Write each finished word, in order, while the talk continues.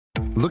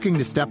Looking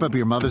to step up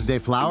your Mother's Day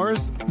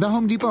flowers? The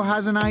Home Depot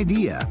has an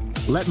idea.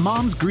 Let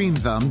Mom's Green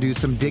Thumb do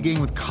some digging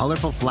with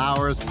colorful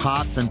flowers,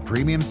 pots, and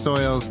premium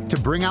soils to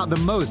bring out the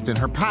most in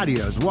her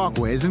patios,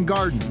 walkways, and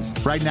gardens.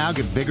 Right now,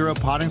 get Vigoro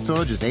potting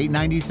soil just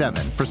 $8.97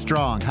 for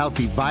strong,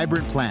 healthy,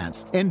 vibrant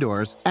plants,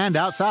 indoors and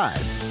outside.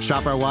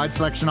 Shop our wide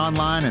selection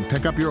online and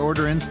pick up your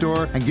order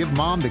in-store and give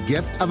Mom the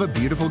gift of a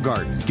beautiful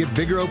garden. Get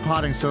Vigoro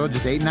potting soil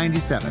just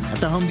 $8.97 at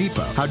the Home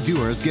Depot. How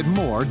doers get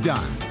more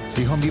done.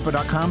 See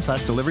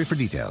homedepot.com/delivery for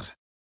details.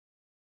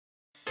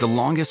 The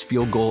longest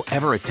field goal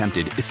ever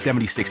attempted is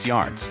 76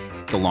 yards.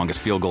 The longest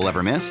field goal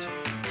ever missed?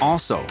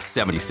 Also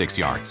 76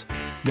 yards.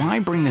 Why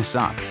bring this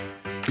up?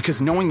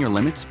 Because knowing your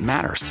limits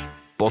matters,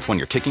 both when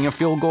you're kicking a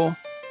field goal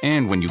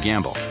and when you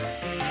gamble.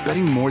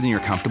 Betting more than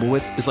you're comfortable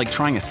with is like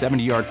trying a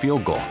 70-yard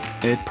field goal.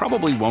 It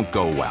probably won't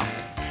go well.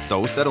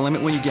 So set a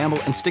limit when you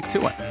gamble and stick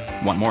to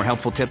it. Want more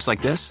helpful tips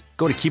like this?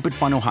 Go to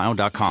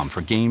keepitfunohio.com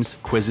for games,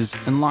 quizzes,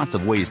 and lots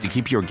of ways to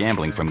keep your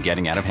gambling from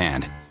getting out of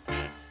hand.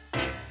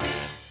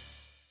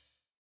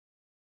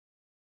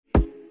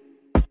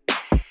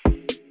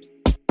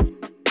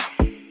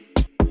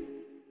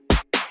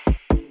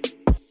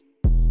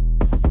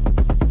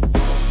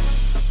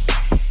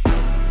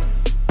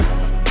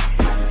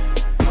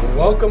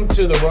 Welcome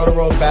to the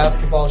Roto-World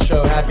Basketball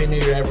Show. Happy New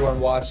Year, everyone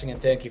watching,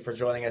 and thank you for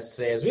joining us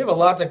today as we have a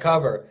lot to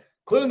cover,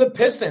 including the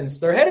Pistons.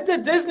 They're headed to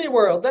Disney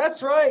World.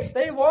 That's right.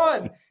 They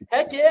won.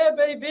 Heck yeah,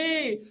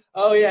 baby.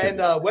 Oh, yeah, and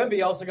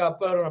Wemby also got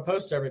put on a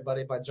poster,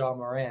 everybody, by John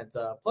Morant.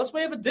 Plus,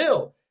 we have a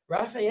deal.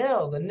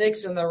 Raphielle, the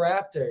Knicks and the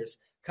Raptors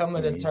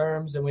coming to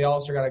terms, and we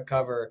also got to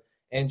cover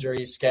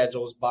injuries,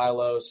 schedules, buy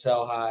low,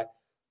 sell high.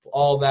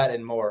 All that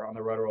and more on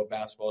the Roto-World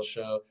Basketball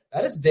Show.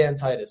 That is Dan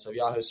Titus of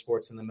Yahoo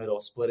Sports in the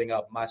Middle, splitting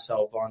up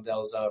myself, Vaughn, and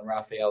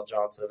Raphielle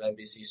Johnson of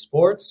NBC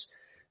Sports.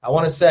 I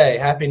want to say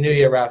Happy New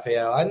Year,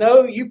 Raphielle. I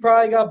know you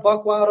probably got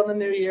buck wild on the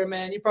New Year,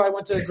 man. You probably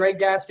went to a Great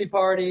Gatsby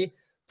party,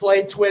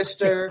 played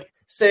Twister,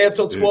 stayed up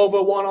till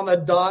 12:01 on the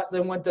dot,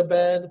 then went to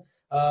bed.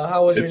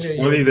 How was your New Year?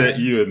 It's funny that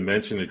you had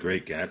mentioned A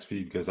Great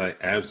Gatsby because I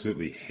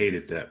absolutely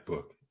hated that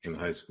book in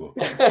high school.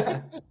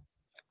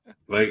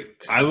 Like,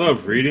 I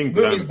love reading,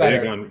 but I'm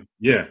big on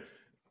 – I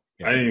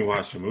didn't even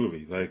watch the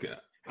movie. Like,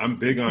 I'm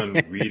big on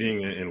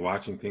reading and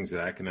watching things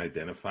that I can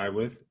identify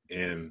with.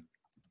 And,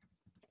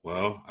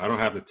 well, I don't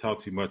have to tell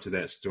too much of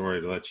that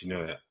story to let you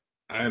know that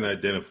I didn't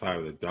identify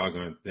with a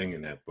doggone thing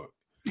in that book.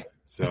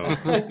 So,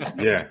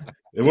 yeah,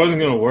 it wasn't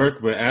going to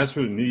work. But as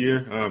for the New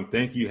Year,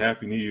 thank you.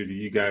 Happy New Year to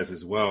you guys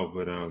as well.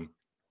 But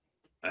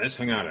I just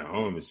hung out at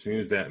home. As soon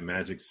as that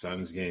Magic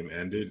Suns game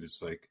ended,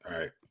 it's like, all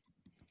right,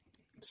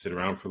 sit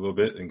around for a little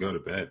bit and go to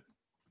bed.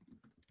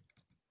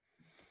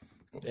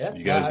 Yeah,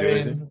 you guys do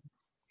anything?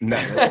 No,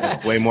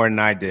 that's way more than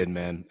I did,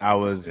 man.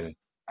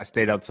 I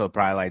stayed up till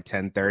probably like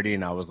 10:30,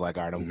 and I was like,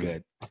 all right, I'm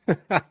good.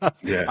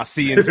 I'll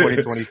see you in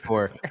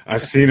 2024.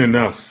 I've seen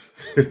enough.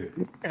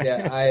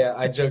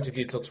 I joked with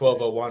you till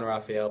 12:01,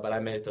 Raphielle, but I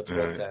made it till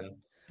 12:10.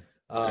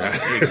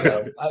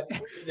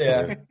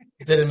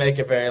 Didn't make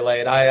it very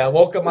late. I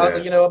woke up. I was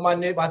like,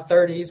 my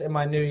 30s and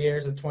my New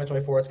Year's in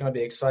 2024, it's going to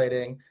be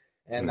exciting.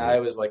 And I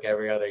was like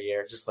every other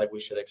year, just like we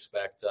should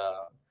expect.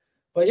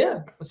 But yeah,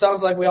 it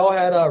sounds like we all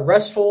had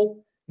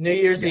restful New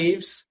Year's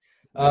Eves.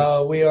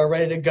 We are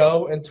ready to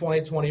go in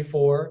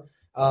 2024,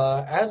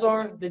 as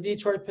are the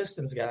Detroit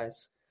Pistons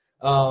guys.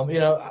 I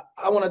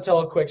want to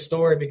tell a quick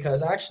story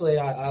because actually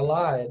I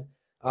lied.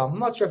 I'm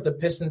not sure if the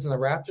Pistons and the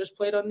Raptors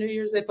played on New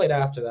Year's. They played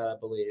after that, I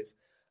believe.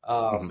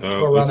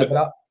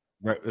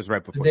 It was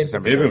right before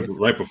December. Maybe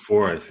right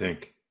before, I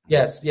think.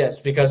 Yes,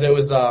 because it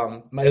was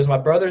my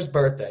brother's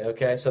birthday,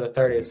 okay, so the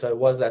 30th, so it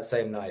was that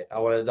same night. I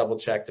wanted to double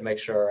check to make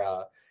sure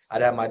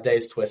I'd have my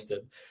days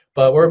twisted.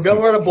 But we're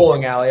at a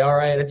bowling alley, all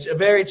right? It's a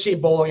very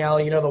cheap bowling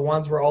alley, the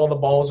ones where all the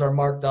balls are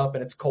marked up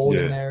and it's cold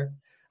in there.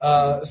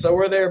 So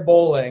we're there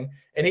bowling,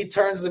 and he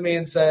turns to me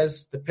and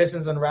says, the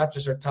Pistons and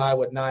Raptors are tied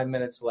with 9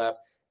 minutes left.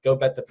 Go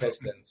bet the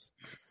Pistons.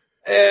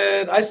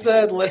 And I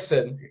said,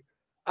 listen,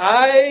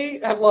 I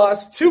have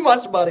lost too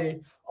much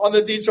money on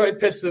the Detroit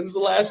Pistons the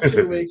last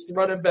 2 weeks to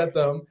run and bet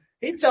them.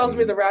 He tells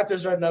me the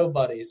Raptors are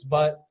nobodies,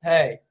 but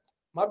hey,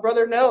 my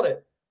brother nailed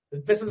it. The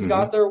Pistons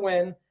got their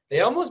win. They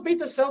almost beat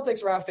the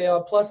Celtics,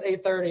 Raphielle, plus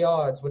 830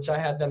 odds, which I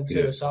had them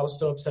too, so I was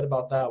still upset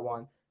about that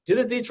one. Do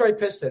the Detroit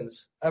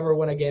Pistons ever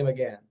win a game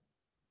again?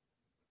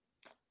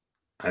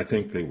 I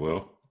think they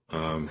will.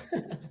 I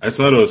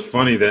thought it was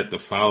funny that the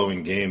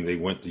following game they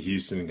went to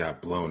Houston and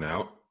got blown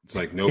out. It's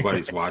like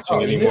nobody's watching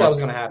anymore. You knew that was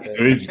going to happen.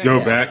 So we just go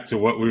back to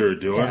what we were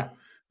doing. Yeah.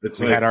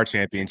 We had our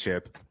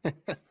championship. I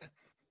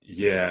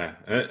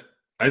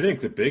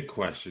think the big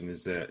question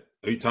is that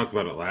we talked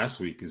about it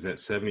last week. Is that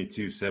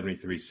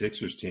 72-73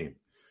 Sixers team?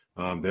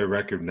 Their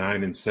record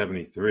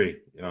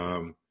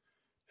 9-73,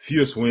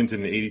 fewest wins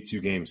in the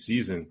 82 game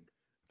season.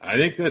 I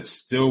think that's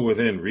still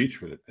within reach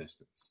for the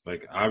Pistons.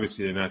 Like,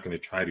 obviously, they're not going to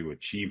try to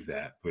achieve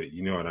that, but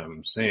you know what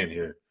I'm saying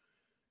here.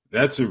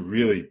 That's a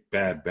really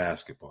bad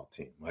basketball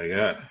team. Like,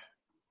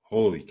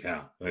 holy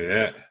cow! Like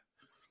that.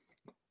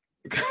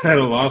 Kind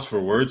of lost for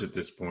words at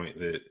this point.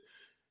 That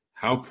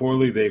how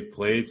poorly they've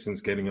played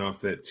since getting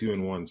off that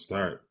 2-1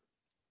 start.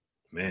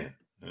 Man,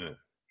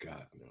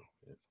 God,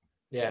 no.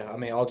 Yeah, I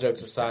mean, all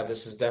jokes aside,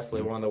 this is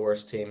definitely one of the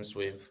worst teams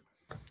we've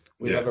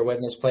ever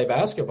witnessed play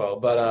basketball.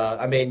 But,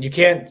 I mean, you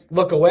can't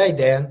look away,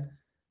 Dan.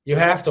 You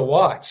have to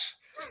watch.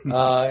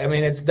 I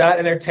mean, it's not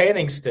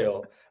entertaining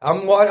still.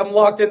 I'm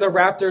locked into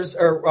Raptors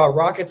or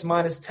Rockets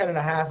minus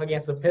 10.5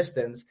 against the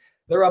Pistons.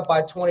 They're up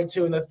by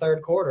 22 in the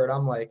third quarter, and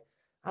I'm like,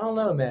 I don't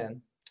know,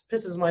 man.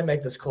 Pistons might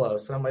make this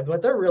close. And I'm like,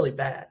 but they're really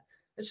bad.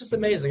 It's just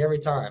amazing every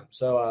time.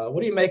 So,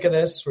 what do you make of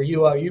this? Were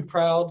you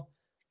proud,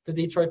 the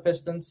Detroit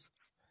Pistons?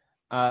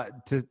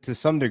 To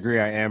some degree,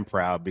 I am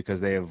proud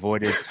because they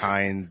avoided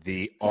tying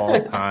the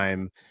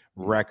all-time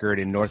record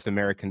in North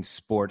American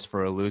sports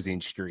for a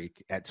losing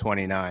streak at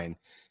 29.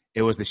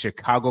 It was the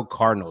Chicago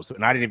Cardinals,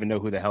 and I didn't even know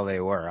who the hell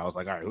they were. I was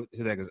like, all right,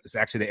 who the heck is it's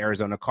actually the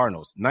Arizona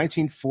Cardinals.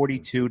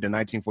 1942 to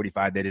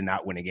 1945, they did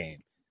not win a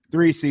game.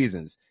 3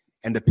 seasons,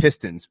 and the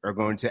Pistons are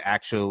going to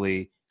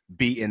actually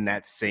be in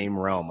that same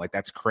realm. Like,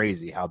 that's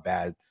crazy how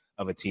bad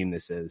of a team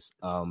this is.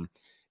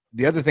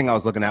 The other thing I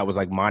was looking at was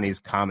like Monty's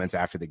comments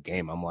after the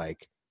game. I'm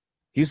like,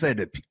 he said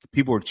that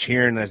people were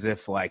cheering as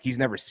if like he's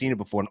never seen it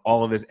before in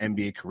all of his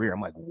NBA career. I'm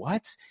like,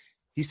 what?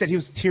 He said he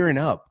was tearing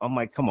up. I'm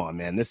like, come on,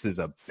 man. This is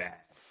a bad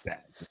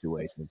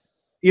situation.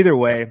 Either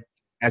way,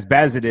 as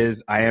bad as it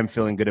is, I am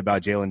feeling good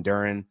about Jalen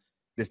Duren.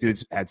 This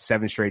dude's had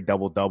 7 straight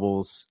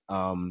double-doubles.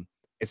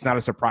 It's not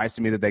a surprise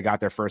to me that they got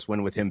their first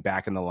win with him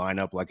back in the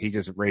lineup. Like, he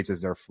just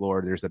raises their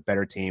floor. There's a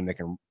better team that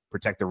can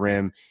protect the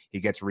rim. He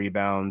gets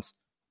rebounds.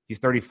 He's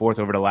 34th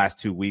over the last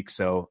 2 weeks.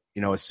 So,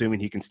 assuming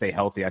he can stay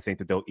healthy, I think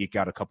that they'll eke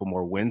out a couple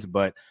more wins.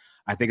 But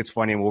I think it's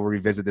funny, and we'll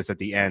revisit this at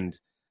the end.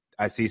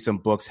 I see some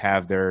books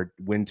have their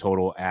win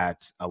total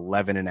at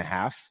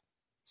 11.5.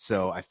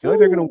 So I feel like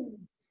they're going to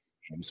win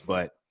games.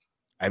 But,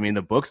 I mean,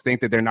 the books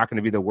think that they're not going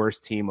to be the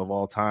worst team of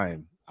all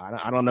time.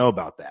 I don't know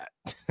about that.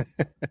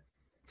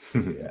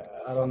 Yeah,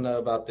 I don't know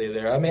about that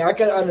either. I mean, I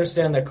can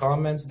understand the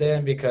comments,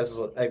 Dan, because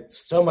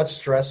so much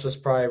stress was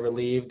probably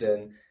relieved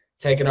and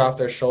taken off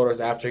their shoulders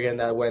after getting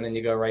that win, and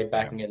you go right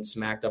back and getting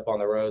smacked up on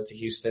the road to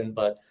Houston.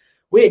 But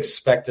we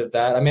expected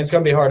that. I mean, it's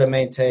going to be hard to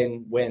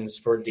maintain wins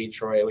for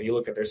Detroit when you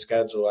look at their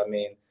schedule. I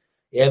mean,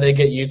 yeah, they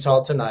get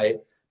Utah tonight,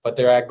 but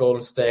they're at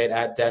Golden State,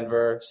 at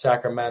Denver,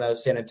 Sacramento,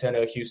 San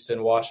Antonio,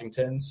 Houston,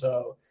 Washington.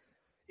 So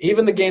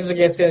even the games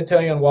against San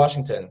Antonio and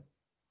Washington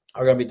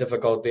are going to be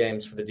difficult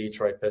games for the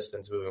Detroit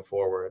Pistons moving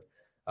forward.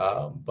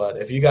 But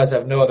if you guys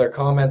have no other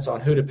comments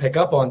on who to pick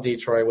up on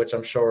Detroit, which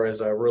I'm sure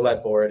is a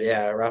roulette board,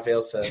 yeah,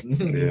 Raphielle said.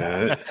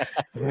 Yeah,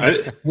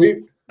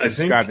 I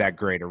describe that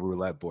great, a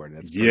roulette board.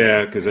 That's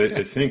because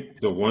I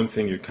think the one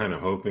thing you're kind of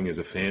hoping as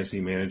a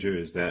fantasy manager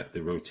is that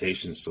the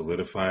rotation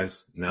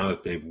solidifies now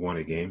that they've won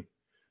a game.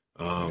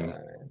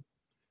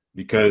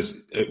 Because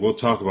we'll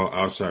talk about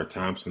Ausar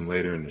Thompson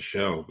later in the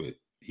show, but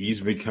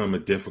he's become a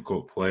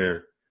difficult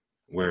player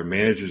where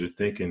managers are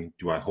thinking,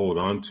 do I hold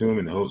on to him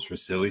in hopes for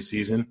silly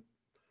season?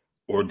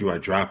 Or do I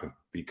drop him?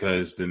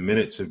 Because the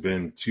minutes have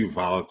been too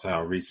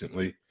volatile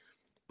recently.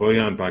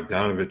 Bojan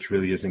Bogdanovic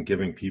really isn't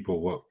giving people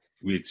what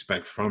we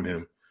expect from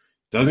him.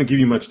 Doesn't give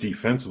you much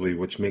defensively,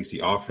 which makes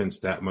the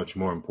offense that much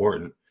more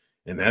important.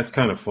 And that's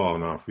kind of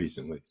fallen off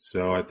recently.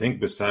 So I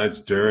think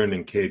besides Duren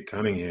and Cade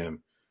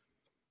Cunningham,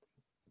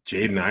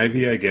 Jaden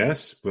Ivey, I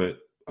guess. But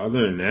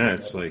other than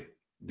that, it's like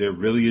there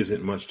really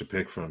isn't much to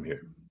pick from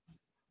here.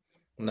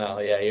 No,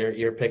 yeah,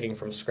 you're picking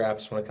from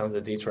scraps when it comes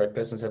to Detroit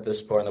Pistons at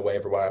this point in the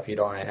waiver wire if you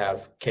don't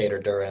have Cade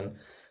or Duren.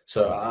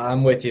 So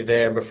I'm with you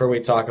there. Before we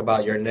talk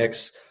about your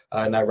Knicks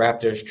and that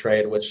Raptors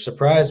trade, which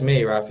surprised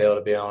me, Raphael,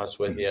 to be honest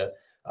with you,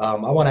 I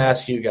want to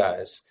ask you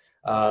guys,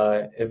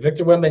 if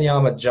Victor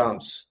Wembanyama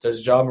jumps,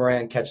 does Ja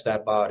Morant catch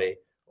that body,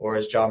 or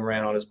is Ja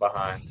Morant on his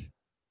behind?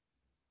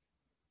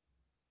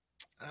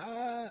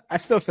 I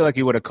still feel like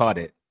he would have caught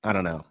it. I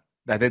don't know.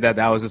 I think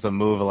that was just a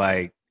move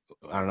like,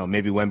 I don't know,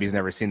 maybe Wemby's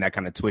never seen that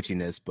kind of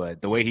twitchiness,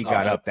 but the way he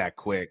got up that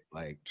quick,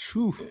 like,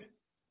 whew,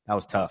 that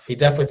was tough. He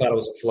definitely thought it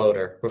was a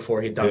floater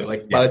before he dunked.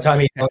 Like, by the time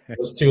he dunked, it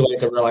was too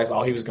late to realize,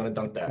 he was going to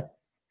dunk that.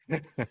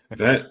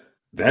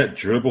 That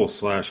dribble /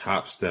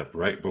 hop step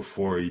right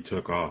before he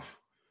took off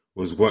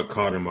was what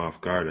caught him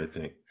off guard, I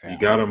think. He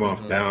got him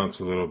off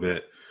balance a little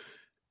bit.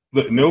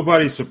 Look,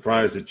 nobody's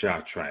surprised that Ja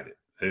tried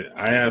it.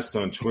 I asked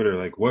on Twitter,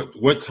 like,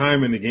 what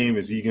time in the game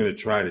is he going to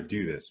try to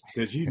do this?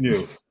 Because you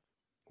knew –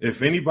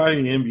 if anybody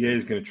in the NBA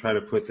is going to try to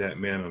put that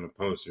man on the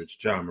poster, it's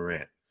Ja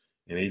Morant.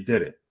 And he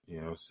did it,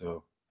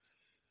 so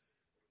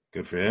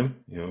good for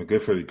him.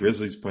 Good for the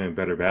Grizzlies playing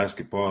better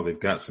basketball. They've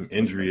got some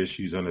injury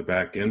issues on the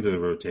back end of the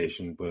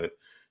rotation, but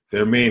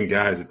their main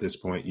guys at this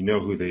point, you know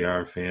who they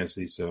are,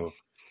 fancy. So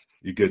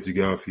you're good to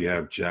go if you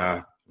have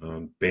Ja,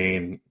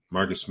 Bane,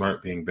 Marcus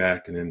Smart being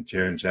back, and then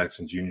Jaren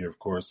Jackson Jr., of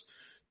course.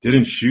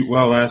 Didn't shoot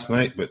well last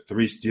night, but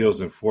 3 steals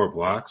and 4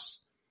 blocks.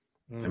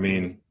 I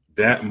mean,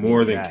 that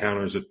more than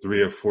counters a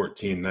 3 of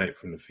 14 night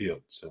from the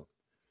field. So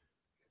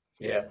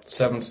Yeah,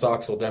 7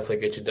 stocks will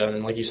definitely get you done.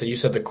 And like you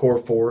said the core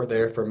 4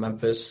 there for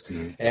Memphis.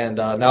 Mm-hmm. And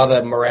now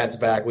that Morant's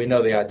back, we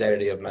know the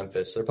identity of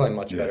Memphis. They're playing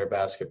much better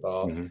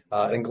basketball.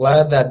 Mm-hmm. And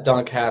glad that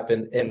dunk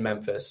happened in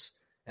Memphis,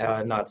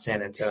 not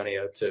San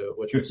Antonio too,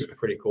 which was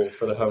pretty cool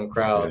for the home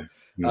crowd.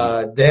 Yeah.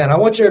 Mm-hmm. Dan, I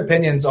want your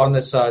opinions on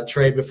this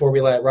trade before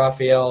we let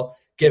Raphielle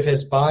give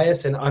his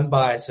biased and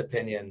unbiased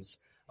opinions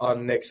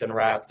on Knicks and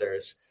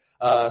Raptors.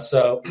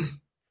 So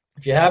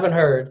if you haven't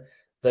heard,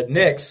 the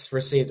Knicks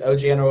received OG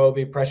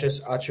Anunoby,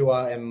 Precious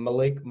Achiuwa, and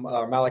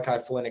Malachi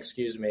Flynn,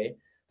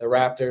 The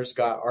Raptors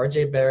got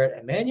RJ Barrett,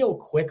 Emmanuel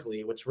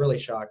Quickley, which really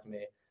shocked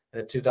me,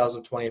 and a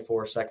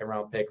 2024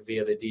 second-round pick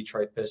via the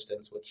Detroit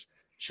Pistons, which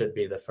should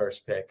be the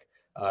first pick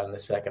in the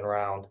second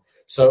round.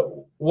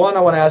 So, one, I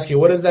want to ask you,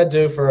 what does that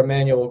do for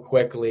Emmanuel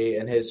Quickley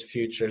and his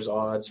future's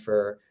odds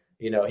for,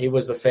 he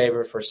was the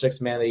favorite for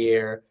Sixth Man of the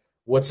Year.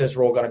 What's his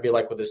role going to be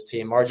like with his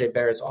team? RJ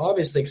Barrett's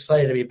obviously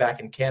excited to be back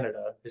in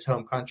Canada, his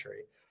home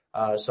country.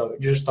 So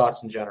just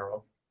thoughts in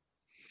general.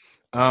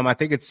 I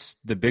think it's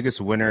the biggest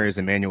winner is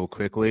Emmanuel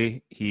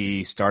Quickley.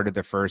 He started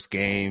the first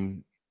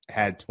game,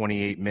 had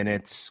 28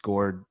 minutes,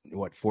 scored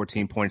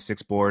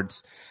 14.6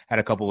 boards, had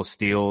a couple of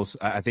steals.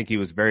 I think he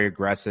was very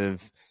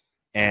aggressive,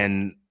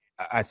 and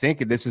I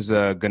think this is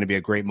going to be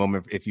a great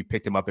moment if you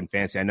picked him up in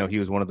fantasy. I know he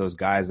was one of those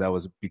guys that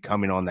was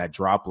becoming on that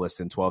drop list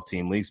in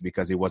 12-team leagues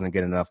because he wasn't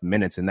getting enough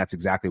minutes, and that's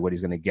exactly what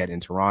he's going to get in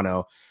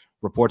Toronto.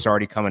 Reports are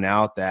already coming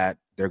out that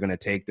they're going to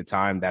take the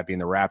time, that being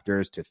the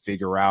Raptors, to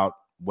figure out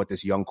what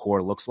this young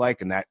core looks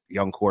like, and that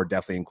young core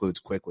definitely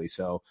includes Quickley.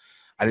 So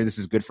I think this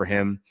is good for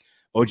him.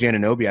 OG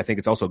Anunoby, I think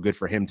it's also good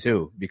for him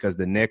too, because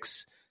the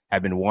Knicks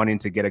have been wanting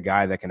to get a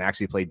guy that can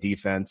actually play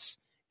defense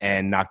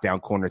and knock down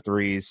corner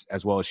threes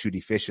as well as shoot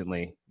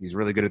efficiently. He's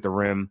really good at the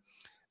rim.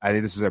 I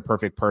think this is a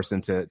perfect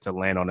person to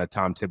land on a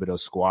Tom Thibodeau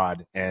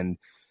squad. And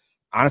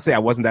honestly, I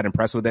wasn't that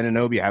impressed with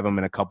Anunoby. I have him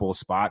in a couple of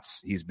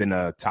spots. He's been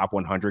a top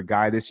 100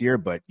 guy this year,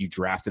 but you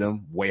drafted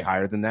him way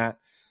higher than that.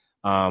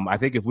 I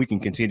think if we can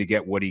continue to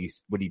get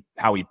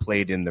how he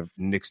played in the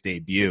Knicks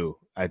debut,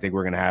 I think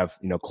we're going to have,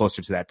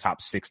 closer to that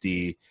top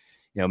 60,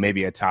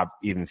 maybe a top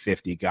even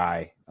 50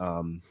 guy.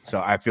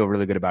 So I feel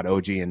really good about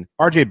OG. And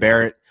RJ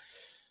Barrett,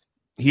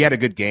 he had a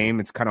good game.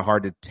 It's kind of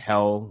hard to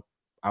tell,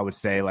 I would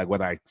say, like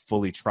whether I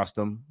fully trust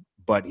him,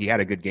 but he had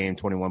a good game,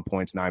 21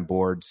 points, 9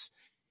 boards.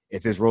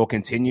 If his role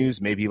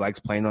continues, maybe he likes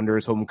playing under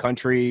his home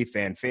country,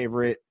 fan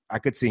favorite. I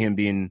could see him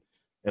being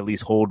at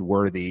least hold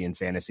worthy in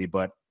fantasy,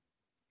 but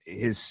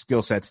his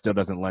skill set still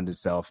doesn't lend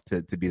itself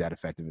to be that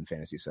effective in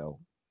fantasy. So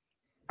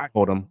I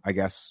hold him, I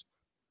guess.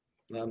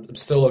 I'm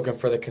still looking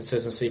for the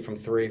consistency from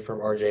 3 from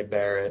RJ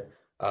Barrett.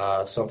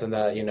 Something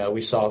that,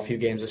 we saw a few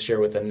games this year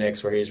with the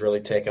Knicks where he's really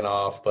taken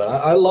off. But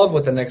I love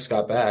what the Knicks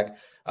got back,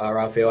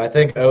 Raphael. I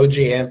think OG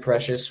and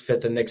Precious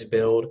fit the Knicks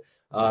build,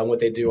 what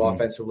they do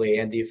offensively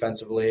and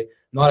defensively.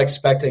 Not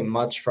expecting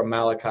much from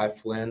Malachi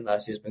Flynn,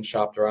 as he's been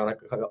shopped around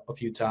a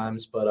few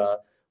times.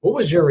 But what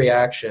was your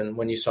reaction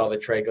when you saw the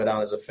trade go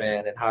down as a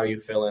fan, and how are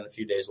you feeling a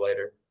few days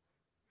later?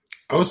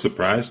 I was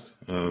surprised.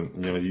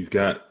 You've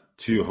got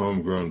 2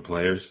 homegrown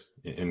players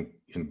in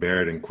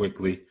Barrett and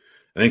Quickley.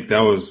 I think that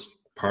was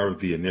part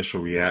of the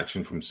initial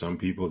reaction from some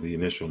people, the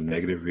initial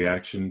negative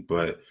reaction.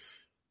 But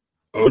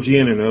OG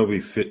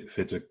Anunoby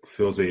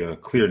fills a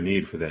clear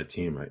need for that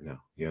team right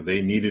now.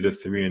 They needed a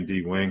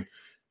 3-and-D wing.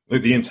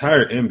 Like, the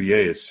entire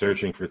NBA is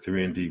searching for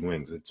 3-and-D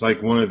wings. It's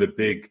like one of the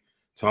big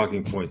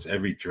talking points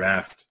every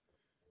draft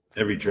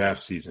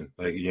season.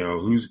 Like,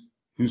 who's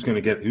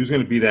going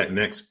to be that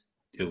next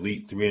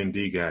elite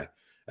 3-and-D guy?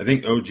 I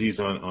think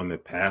OG's on the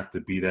path to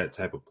be that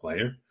type of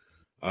player.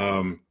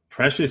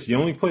 Precious, he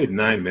only played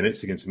 9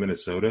 minutes against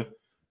Minnesota.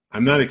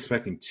 I'm not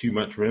expecting too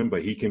much from him,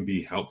 but he can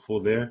be helpful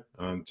there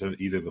to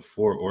either the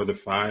 4 or the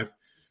 5.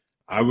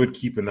 I would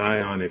keep an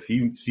eye on, if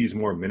he sees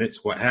more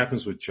minutes, what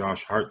happens with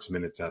Josh Hart's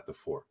minutes at the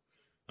 4.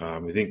 I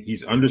think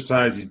he's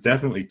undersized. He's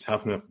definitely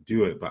tough enough to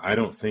do it, but I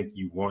don't think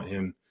you want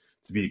him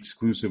to be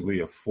exclusively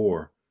a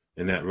 4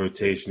 in that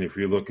rotation if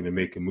you're looking to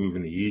make a move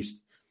in the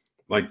East.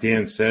 Like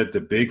Dan said,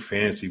 the big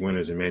fantasy winner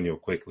is Emmanuel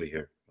Quickley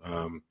here.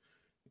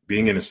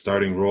 Being in a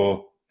starting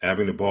role,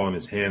 having the ball in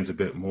his hands a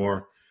bit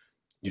more.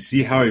 You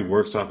see how he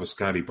works off of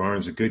Scotty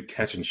Barnes, a good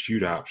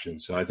catch-and-shoot option.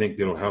 So I think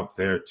it'll help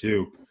there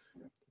too.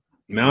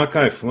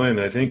 Malachi Flynn,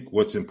 I think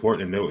what's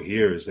important to note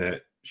here is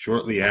that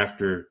shortly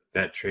after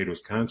that trade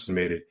was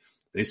consummated,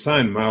 they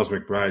signed Miles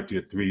McBride to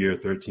a 3-year,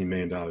 $13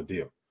 million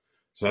deal.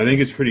 So I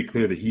think it's pretty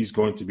clear that he's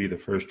going to be the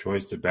first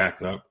choice to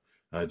back up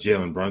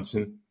Jalen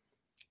Brunson.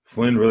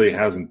 Flynn really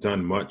hasn't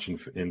done much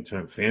in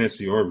terms of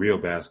fantasy or real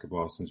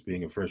basketball since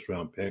being a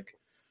first-round pick.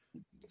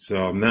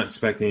 So I'm not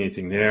expecting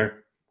anything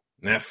there.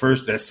 And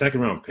that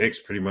second-round pick's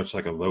pretty much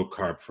like a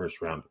low-carb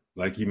first-rounder.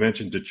 Like you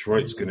mentioned,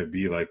 Detroit's going to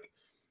be like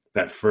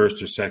that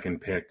first or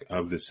second pick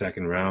of the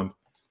second round.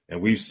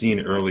 And we've seen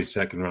early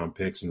second-round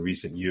picks in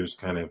recent years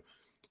kind of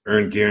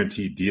earn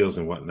guaranteed deals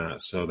and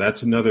whatnot. So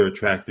that's another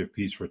attractive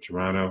piece for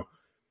Toronto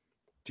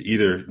to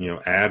either,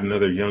 add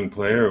another young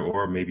player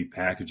or maybe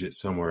package it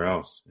somewhere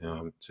else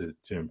to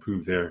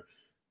improve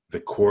the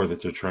core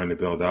that they're trying to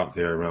build out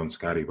there around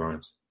Scotty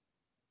Barnes.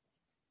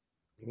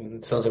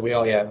 It sounds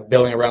like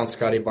building around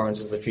Scotty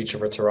Barnes is the future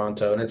for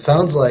Toronto. And it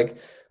sounds like,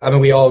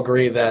 we all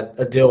agree that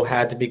a deal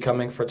had to be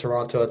coming for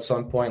Toronto at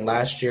some point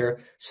last year.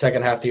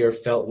 Second half of the year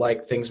felt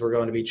like things were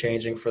going to be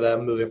changing for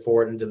them moving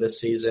forward into this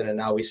season, and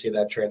now we see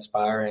that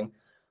transpiring.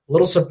 A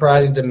little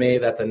surprising to me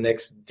that the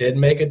Knicks did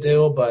make a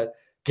deal, but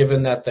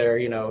given that they're,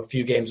 a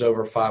few games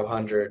over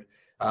 500,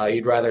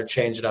 you'd rather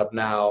change it up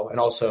now and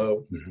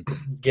also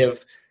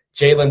give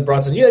Jalen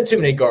Brunson – you had too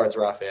many guards,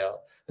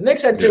 Raphael. The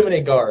Knicks had too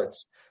many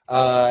guards.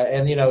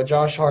 And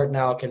Josh Hart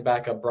now can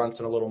back up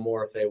Brunson a little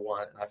more if they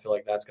want. And I feel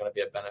like that's going to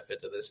be a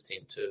benefit to this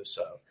team too.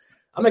 So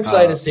I'm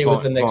excited to see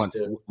what the Knicks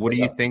do. What do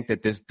you think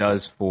that this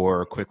does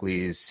for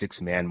Quickly's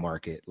 6-man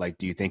market? Like,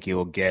 do you think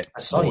he'll get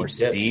more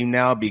steam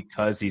now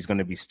because he's going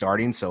to be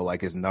starting? So,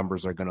 like, his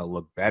numbers are going to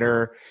look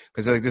better?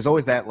 Because there's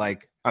always that, I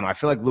don't know, I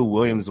feel like Lou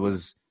Williams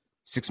was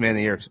 6-man of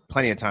the year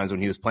plenty of times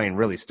when he was playing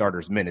really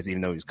starters minutes,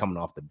 even though he was coming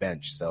off the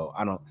bench. So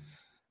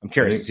I'm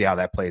curious to see how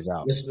that plays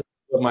out. This is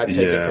what my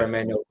ticket for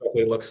Emmanuel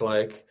Quickly looks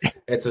like.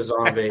 It's a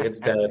zombie. It's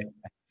dead.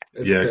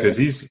 Because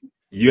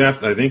you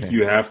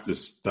have to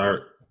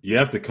start. You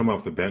have to come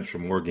off the bench for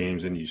more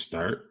games than you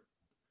start.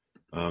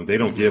 They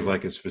don't give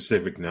a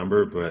specific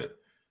number, but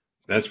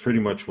that's pretty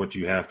much what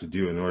you have to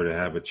do in order to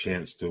have a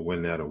chance to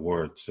win that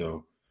award.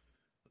 So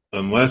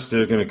unless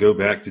they're going to go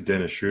back to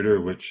Dennis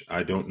Schroeder, which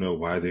I don't know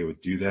why they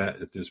would do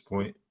that at this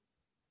point,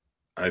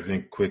 I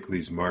think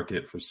Quickly's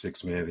market for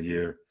 6-man of the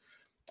year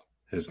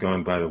has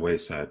gone by the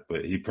wayside.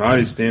 But he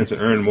probably stands to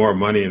earn more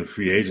money in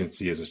free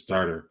agency as a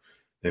starter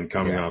than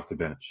coming off the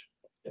bench.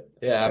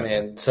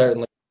 Yeah,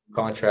 certainly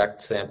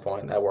contract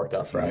standpoint, that worked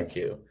out for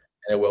IQ, and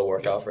it will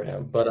work out for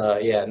him. But, I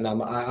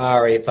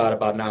already thought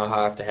about now how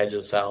I have to hedge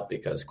this out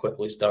because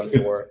Quickly's done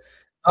for.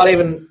 Not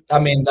even –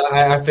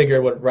 I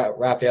figured what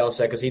Raphael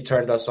said because he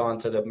turned us on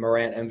to the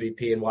Morant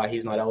MVP and why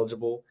he's not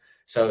eligible.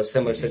 So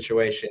similar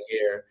situation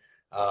here.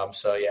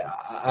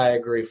 I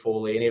agree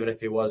fully. And even if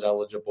he was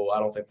eligible, I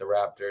don't think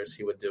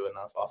he would do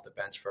enough off the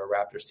bench for a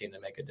Raptors team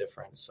to make a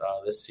difference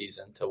this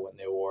season to win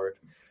the award.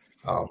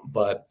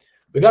 But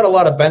we got a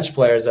lot of bench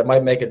players that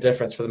might make a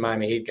difference for the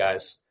Miami Heat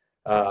guys.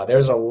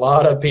 There's a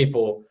lot of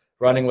people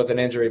running with an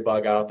injury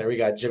bug out there. We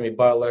got Jimmy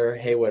Butler,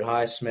 Haywood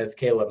Highsmith,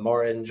 Caleb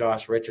Martin,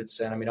 Josh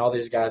Richardson. All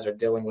these guys are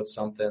dealing with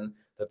something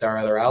that they're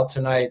either out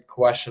tonight,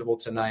 questionable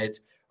tonight,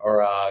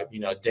 or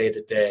day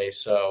to day.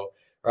 So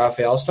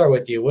Raphael, I'll start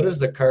with you. What is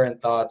the current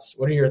thoughts?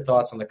 What are your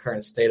thoughts on the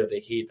current state of the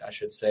Heat, I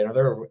should say? Are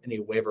there any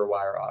waiver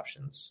wire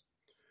options?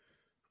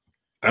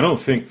 I don't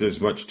think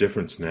there's much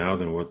difference now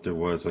than what there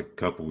was a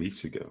couple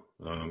weeks ago.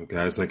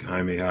 Guys like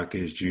Jaime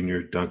Jaquez Jr.,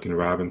 Duncan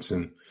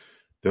Robinson,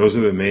 those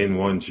are the main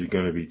ones you're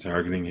going to be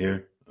targeting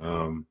here.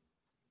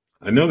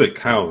 I know that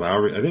Kyle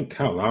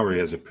Lowry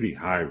has a pretty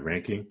high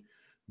ranking,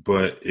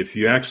 but if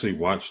you actually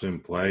watched him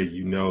play,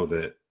 you know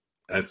that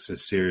that's a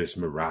serious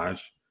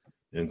mirage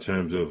in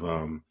terms of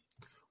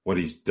what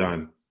he's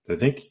done. I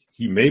think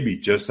he may be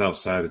just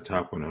outside the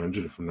top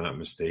 100, if I'm not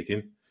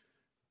mistaken.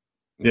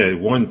 Yeah,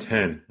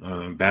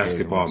 110,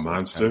 basketball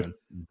monster.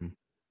 Mm-hmm.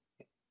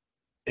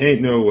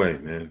 Ain't no way,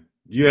 man.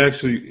 You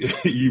actually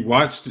you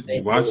watched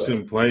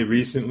him play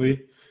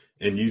recently,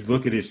 and you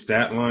look at his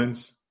stat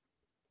lines.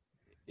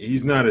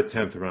 He's not a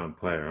 10th round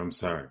player. I'm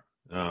sorry.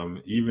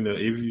 Even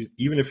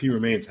if he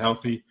remains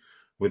healthy,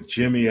 with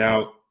Jimmy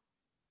out,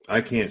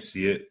 I can't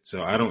see it.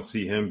 So I don't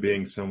see him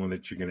being someone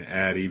that you're going to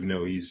add, even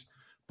though he's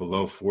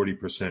below 40%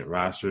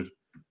 rostered.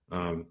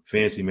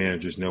 Fantasy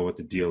managers know what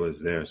the deal is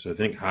there. So I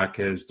think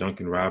Jaquez,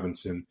 Duncan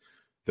Robinson,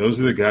 those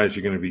are the guys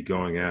you're going to be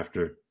going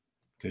after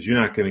because you're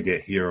not going to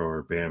get Hero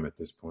or Bam at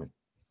this point.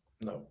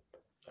 No.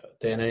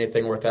 Dan,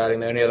 anything worth adding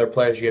there? Any other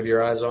players you have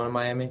your eyes on in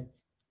Miami?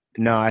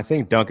 No, I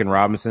think Duncan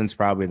Robinson's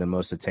probably the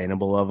most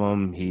attainable of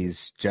them.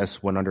 He's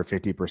just went under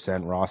 50%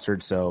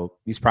 rostered, so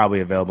he's probably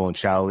available in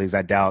shallow leagues.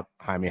 I doubt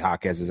Jaime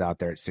Jaquez is out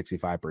there at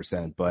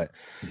 65%, but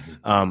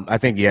I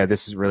think,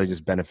 this is really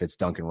just benefits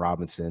Duncan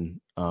Robinson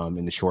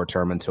in the short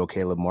term until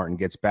Caleb Martin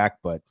gets back.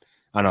 But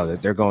I know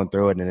that they're going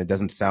through it, and it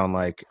doesn't sound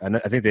like – I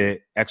think the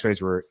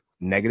x-rays were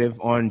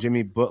negative on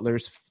Jimmy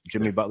Butler's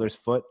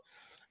foot,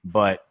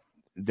 but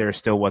there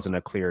still wasn't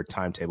a clear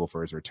timetable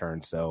for his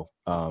return. So,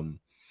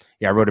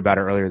 I wrote about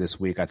it earlier this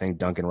week. I think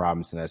Duncan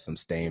Robinson has some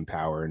staying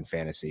power in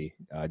fantasy,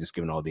 just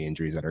given all the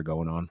injuries that are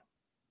going on.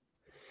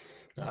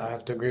 I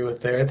have to agree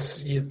with there.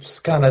 It's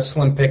kind of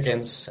slim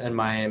pickings in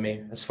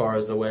Miami as far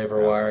as the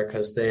waiver wire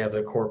because they have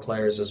the core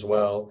players as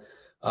well.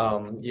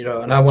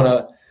 And I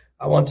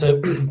want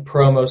to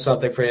promo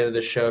something for the end of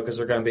the show because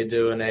we're going to be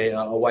doing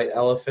a white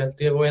elephant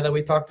giveaway that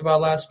we talked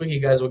about last week. You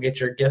guys will get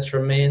your gifts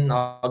from me, and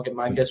I'll get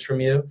my gifts from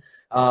you.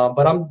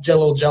 But I'm a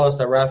little jealous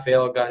that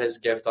Raphael got his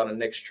gift on a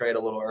Knicks trade a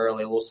little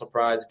early, a little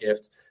surprise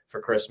gift for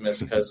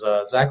Christmas because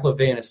Zach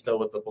LaVine is still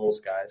with the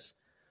Bulls, guys.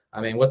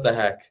 What the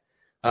heck?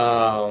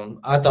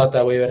 I thought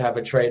that we would have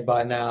a trade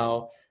by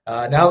now.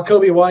 Now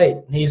Kobe White,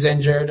 he's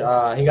injured.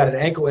 He got an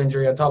ankle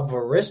injury on top of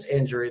a wrist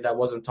injury that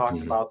wasn't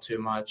talked about too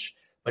much.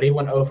 But he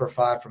went 0 for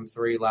 5 from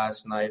 3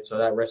 last night, so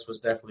that wrist was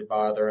definitely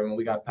bothering him.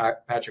 We got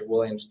Patrick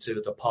Williams,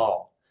 too, the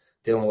Paul,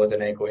 dealing with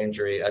an ankle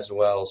injury as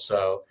well.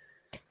 So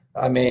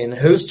I mean,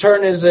 whose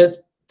turn is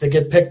it to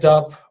get picked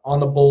up on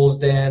the Bulls,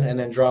 Dan, and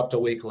then dropped a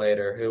week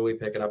later? Who are we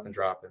picking up and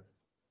dropping?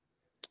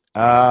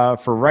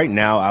 For right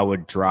now, I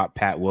would drop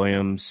Pat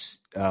Williams.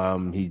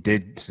 He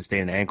did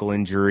sustain an ankle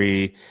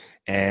injury,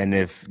 and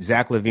if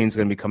Zach LaVine's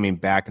going to be coming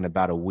back in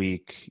about a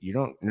week,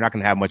 you're not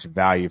going to have much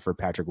value for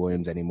Patrick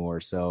Williams anymore.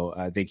 So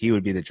I think he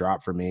would be the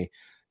drop for me.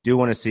 Do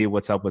want to see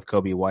what's up with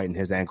Kobe White and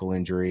his ankle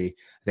injury.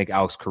 I think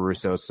Alex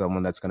Caruso is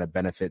someone that's going to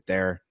benefit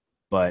there,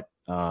 but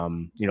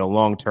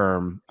long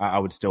term, I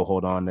would still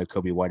hold on to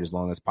Kobe White as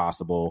long as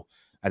possible.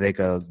 I think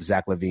a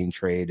Zach LaVine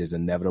trade is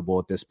inevitable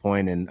at this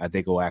point, and I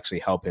think it will actually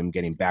help him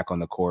getting back on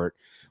the court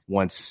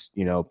once,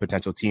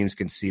 potential teams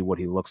can see what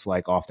he looks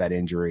like off that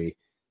injury.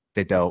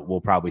 I think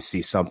we'll probably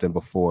see something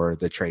before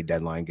the trade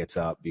deadline gets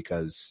up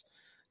because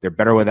they're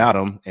better without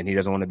him, and he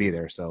doesn't want to be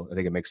there. So I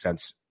think it makes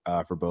sense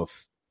for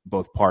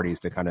both parties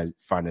to kind of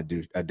find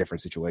a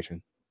different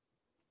situation.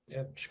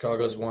 Yeah,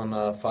 Chicago's won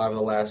 5 of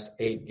the last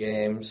 8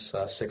 games,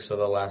 6 of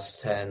the last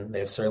 10.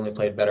 They've certainly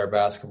played better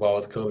basketball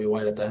with Kobe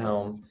White at the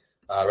helm.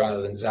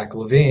 Rather than Zach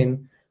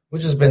LaVine,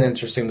 which has been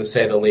interesting to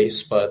say the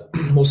least, but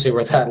we'll see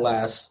where that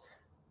lasts.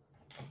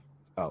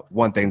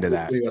 One thing to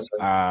that,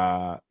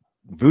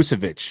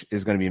 Vucevic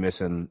is going to be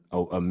missing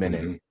a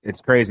minute. Mm-hmm.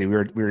 It's crazy. We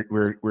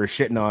were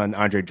shitting on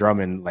Andre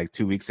Drummond like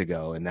 2 weeks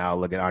ago, and now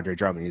look at Andre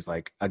Drummond. He's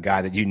like a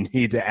guy that you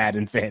need to add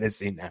in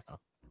fantasy now.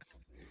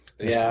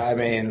 Yeah, I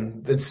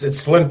mean it's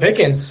slim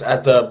pickings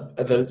at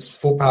the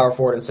full power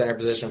forward and center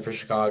position for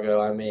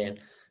Chicago. I mean,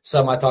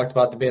 something I talked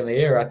about at the beginning of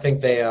the year. I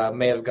think they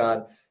may have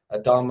got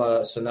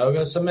Adama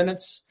Sanogo some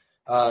minutes.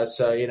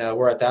 So,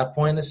 we're at that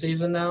point in the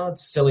season now.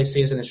 It's a silly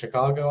season in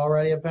Chicago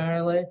already,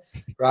 apparently.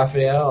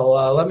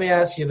 Raphielle, let me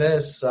ask you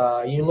this.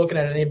 Are you looking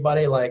at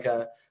anybody like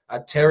a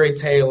Terry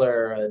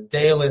Taylor, a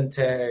Dalen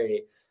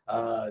Terry,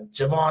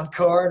 Javon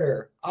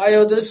Carter,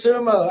 Ayo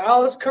DeSumo,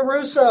 Alex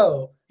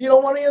Caruso? You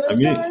don't want any of those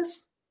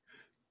guys?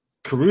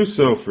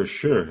 Caruso for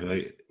sure.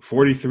 Like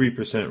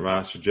 43%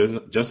 roster,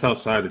 just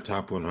outside the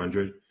top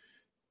 100.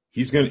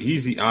 He's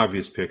the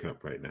obvious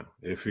pickup right now.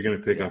 If you're gonna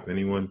pick up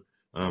anyone,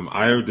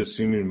 Ayo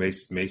DeSumo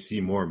may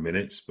see more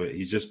minutes, but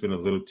he's just been a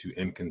little too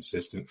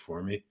inconsistent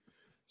for me,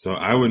 so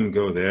I wouldn't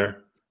go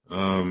there.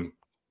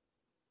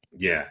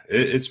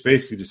 It's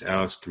basically just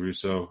Alex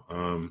Caruso,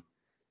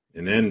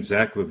 and then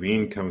Zach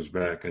LaVine comes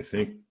back. I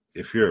think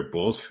if you're a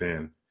Bulls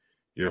fan,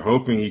 you're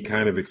hoping he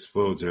kind of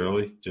explodes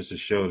early just to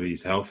show that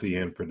he's healthy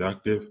and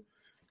productive,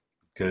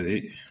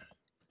 because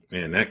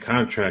that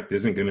contract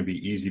isn't going to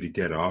be easy to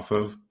get off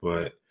of,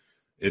 but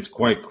it's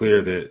quite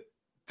clear that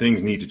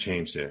things need to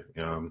change there.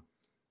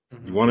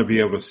 You want to be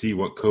able to see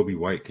what Kobe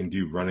White can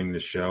do running the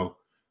show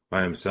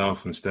by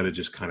himself instead of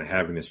just kind of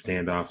having to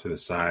stand off to the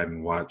side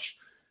and watch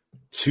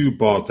 2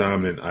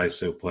 ball-dominant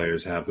ISO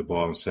players have the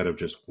ball instead of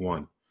just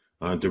one.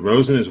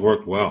 DeRozan has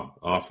worked well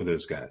off of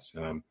those guys.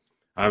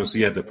 Obviously,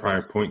 he had the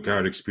prior point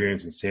guard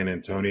experience in San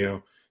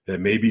Antonio that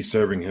may be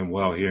serving him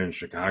well here in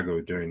Chicago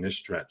during this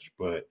stretch,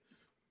 but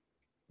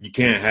you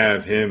can't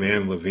have him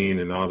and LaVine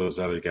and all those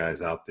other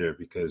guys out there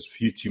because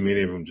too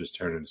many of them just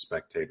turn into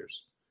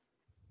spectators.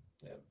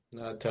 Yeah,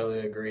 no, I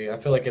totally agree. I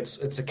feel like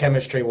it's a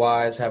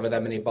chemistry-wise, having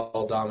that many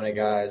ball-dominant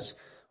guys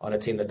on a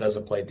team that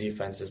doesn't play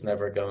defense is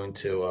never going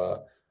to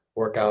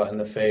work out in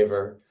the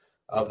favor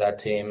of that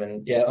team.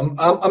 And yeah,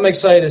 I'm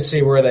excited to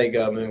see where they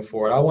go moving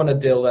forward. I want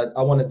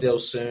to deal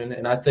soon,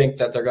 and I think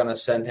that they're going to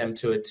send him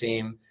to a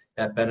team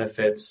that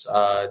benefits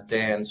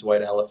Dan's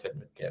white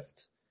elephant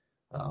gift.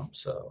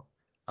 So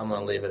I'm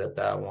going to leave it at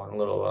that one.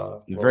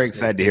 I'm very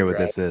excited to hear what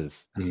this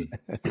is.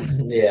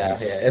 Yeah,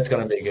 it's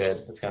going to be good.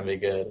 It's going to be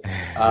good.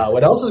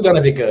 What else is going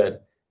to be good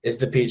is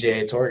the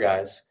PGA Tour,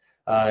 guys.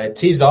 It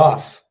tees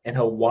off in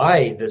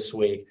Hawaii this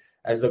week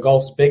as the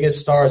golf's biggest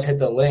stars hit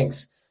the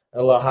links.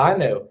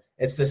 Lahainu.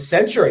 It's the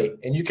Century,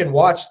 and you can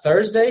watch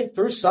Thursday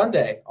through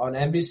Sunday on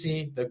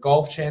NBC, the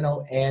Golf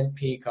Channel, and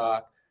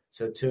Peacock.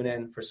 So tune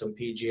in for some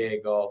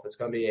PGA golf. It's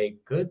going to be a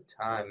good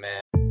time,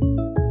 man.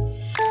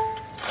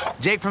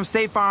 Jake from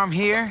State Farm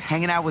here,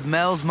 hanging out with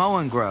Mel's Mow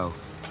and Grow.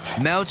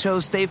 Mel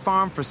chose State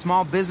Farm for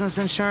small business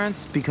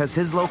insurance because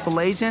his local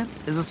agent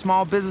is a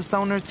small business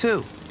owner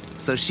too.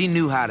 So she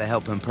knew how to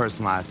help him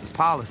personalize his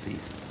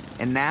policies.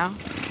 And now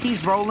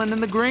he's rolling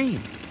in the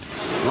green.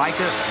 Like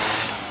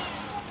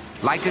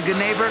a good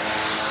neighbor?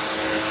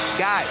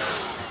 Guys,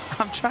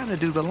 I'm trying to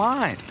do the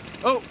line.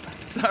 Oh,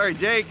 sorry,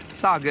 Jake.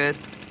 It's all good.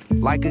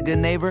 Like a good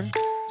neighbor,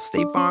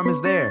 State Farm is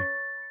there.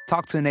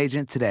 Talk to an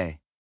agent today.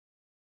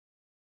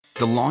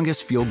 The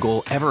longest field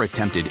goal ever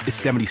attempted is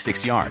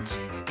 76 yards.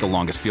 The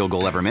longest field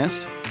goal ever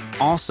missed?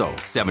 Also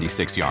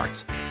 76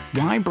 yards.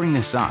 Why bring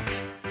this up?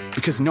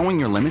 Because knowing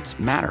your limits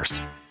matters,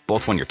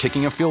 both when you're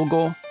kicking a field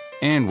goal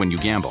and when you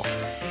gamble.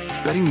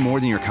 Betting more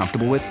than you're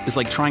comfortable with is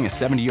like trying a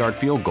 70-yard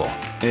field goal.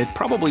 It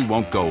probably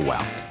won't go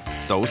well.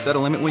 So set a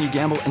limit when you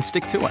gamble and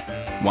stick to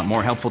it. Want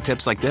more helpful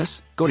tips like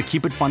this? Go to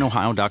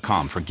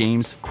keepitfunohio.com for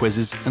games,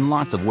 quizzes, and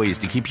lots of ways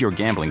to keep your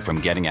gambling from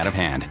getting out of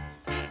hand.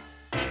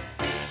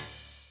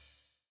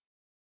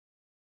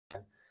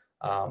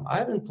 I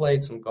haven't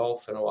played some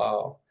golf in a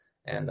while,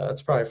 and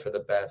it's probably for the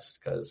best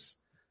because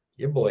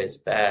Your boy is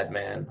bad,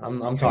 man.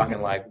 I'm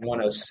talking like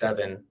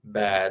 107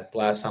 bad.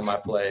 Last time I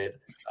played,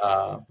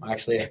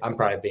 actually, I'm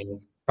probably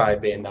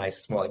being nice.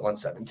 It's more like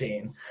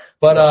 117.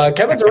 But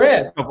Kevin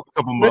Durant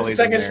missed the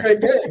second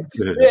straight game.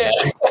 Yeah.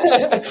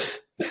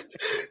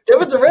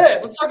 Kevin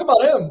Durant. Let's talk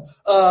about him.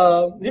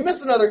 He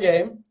missed another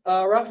game.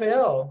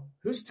 Raphielle,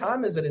 whose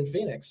time is it in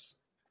Phoenix?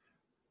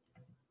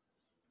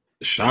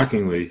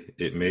 Shockingly,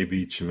 it may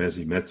be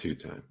Chimezie Metu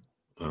time.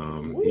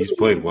 He's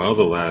played well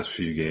the last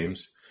few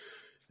games.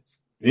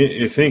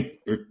 I think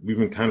we've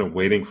been kind of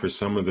waiting for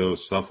some of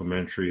those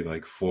supplementary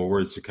like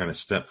forwards to kind of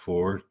step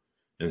forward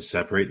and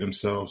separate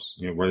themselves.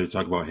 Whether you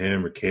talk about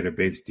him or Keita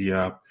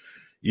Bates-Diop,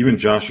 even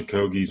Josh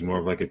Okogie's more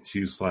of like a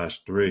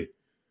 2/3.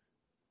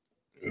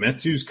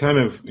 Metu's kind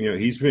of,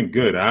 he's been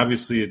good.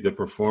 Obviously, the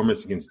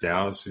performance against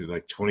Dallas, who's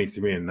like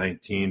 23 and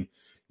 19,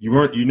 you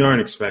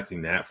aren't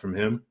expecting that from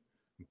him.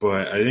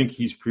 But I think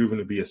he's proven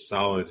to be a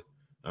solid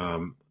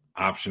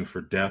option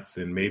for depth,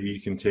 and maybe you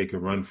can take a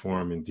run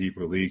for him in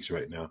deeper leagues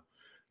right now.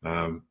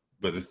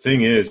 But the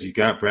thing is, you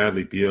got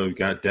Bradley Beal, you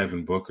got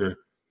Devin Booker.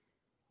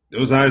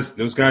 Those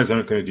guys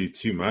aren't going to do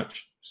too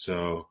much.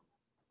 So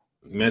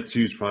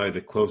Metu's probably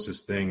the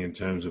closest thing in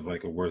terms of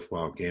like a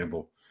worthwhile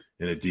gamble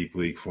in a deep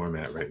league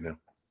format right now.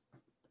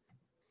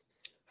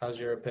 What's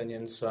your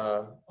opinions,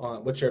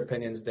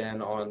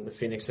 Dan, on the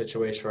Phoenix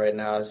situation right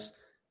now? As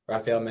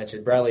Raphielle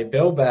mentioned, Bradley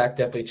Beal back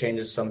definitely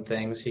changes some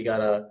things. He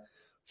got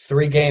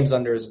 3 games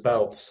under his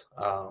belt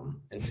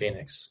in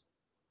Phoenix.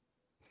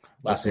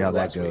 Let's see how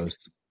that goes.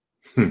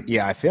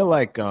 Yeah, I feel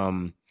like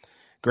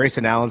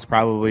Grayson Allen's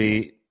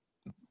probably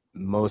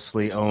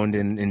mostly owned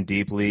in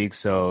deep leagues,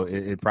 so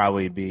it'd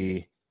probably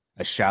be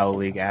a shallow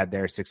league ad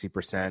there,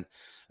 60%.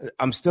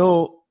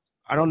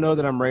 I don't know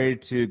that I'm ready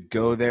to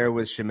go there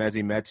with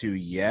Chimezie Metu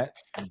yet,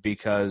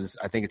 because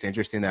I think it's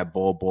interesting that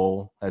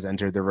Bull has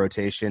entered the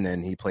rotation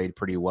and he played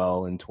pretty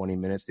well in 20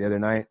 minutes the other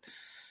night.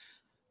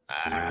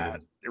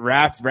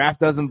 Raph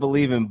doesn't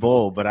believe in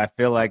Bull, but I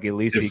feel like at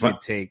least he could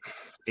take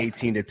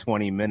 18 to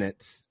 20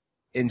 minutes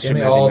in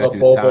Chimezie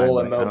Metu's time. Bull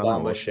and Mo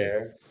Bamba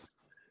share.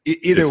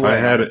 Either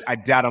way, I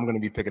doubt I'm going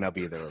to be picking up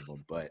either of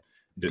them. But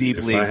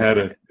deeply, if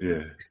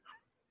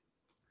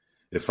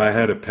I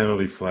had a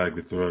penalty flag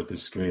to throw at the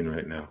screen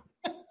right now,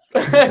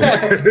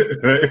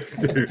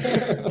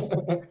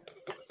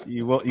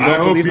 you don't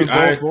believe in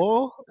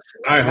Bull?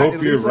 I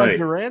hope you're right.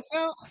 Durant's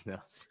out? No.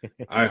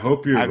 I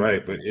hope you're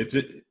right, but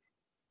it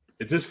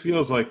just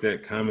feels like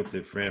that comment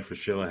that Fran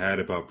Fraschilla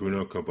had about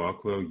Bruno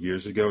Caboclo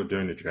years ago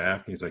during the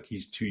draft. He's like,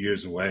 he's 2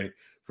 years away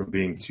from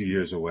being 2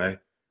 years away.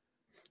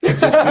 It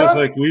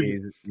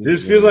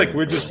just feels like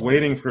we're just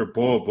waiting for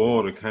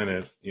Bull to kind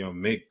of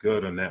make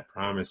good on that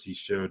promise he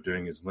showed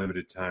during his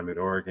limited time at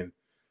Oregon.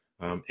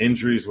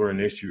 Injuries were an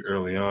issue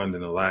early on,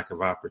 and the lack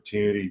of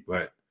opportunity.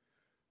 But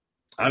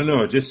I don't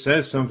know. It just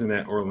says something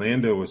that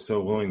Orlando was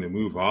so willing to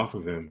move off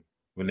of him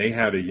when they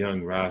had a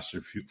young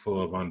roster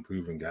full of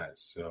unproven guys.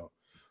 So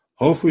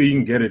hopefully you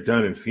can get it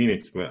done in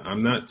Phoenix, but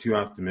I'm not too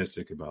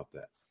optimistic about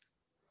that.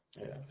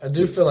 Yeah, I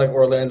do feel like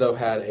Orlando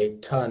had a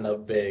ton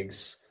of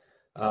bigs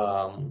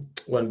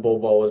when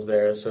Bull was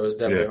there, so it was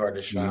definitely hard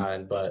to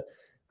shine. But,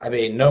 I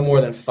mean, no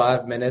more than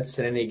 5 minutes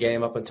in any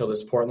game up until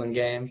this Portland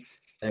game.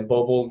 And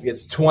Bull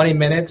gets 20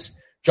 minutes,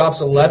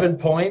 drops 11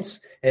 points,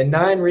 and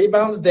 9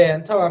 rebounds.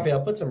 Dan, tell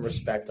Raphielle, put some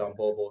respect on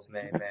Bull's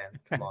name, man.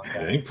 Come on,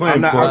 guys.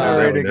 I'm not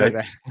ready to go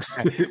that.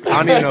 I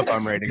don't even know if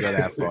I'm ready to go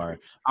that far.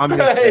 I'm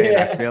just saying,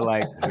 I feel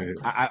like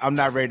I'm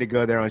not ready to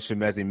go there on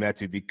Chimezie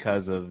Metu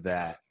because of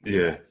that.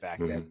 The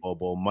fact that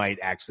Bull might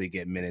actually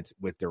get minutes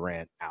with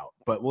Durant out.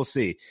 But we'll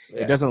see.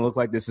 Yeah. It doesn't look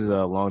like this is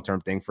a long-term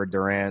thing for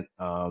Durant.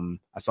 I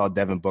saw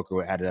Devin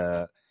Booker had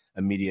a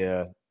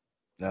media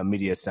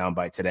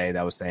soundbite today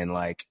that was saying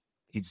like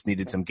he just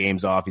needed some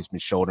games off. He's been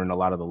shouldering a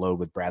lot of the load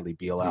with Bradley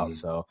Beal out.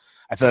 So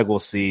I feel like we'll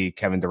see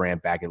Kevin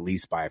Durant back at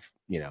least by,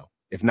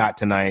 if not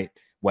tonight,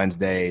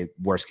 Wednesday,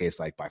 worst case,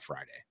 like by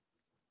Friday.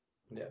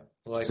 Yeah.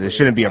 So there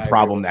shouldn't be a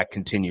problem that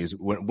continues.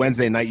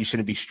 Wednesday night, you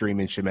shouldn't be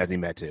streaming Chimezie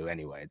Metu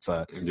anyway. It's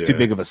too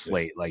big of a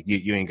slate. Like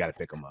you ain't got to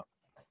pick him up.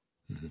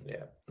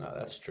 Yeah, no,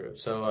 that's true.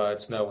 So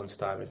it's no one's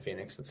time in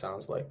Phoenix, it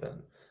sounds like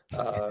then.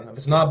 If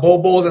it's not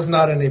Bulls, it's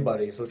not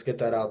anybody's. Let's get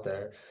that out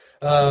there.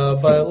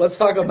 But let's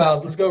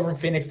go from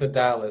Phoenix to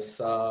Dallas.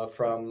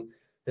 From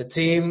the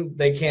team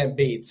they can't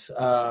beat.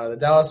 The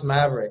Dallas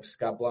Mavericks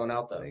got blown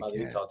out, though, by the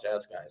Utah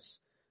Jazz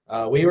guys.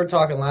 We were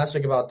talking last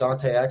week about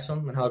Dante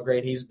Exum and how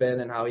great he's been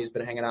and how he's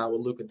been hanging out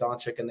with Luka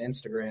Doncic in the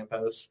Instagram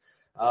posts.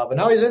 But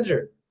now he's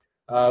injured.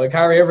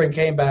 Kyrie Irving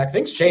came back.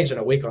 Things changed in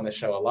a week on this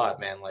show a lot,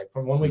 man. Like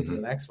from one week to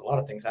the next, a lot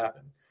of things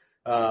happen.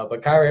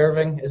 But Kyrie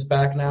Irving is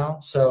back now.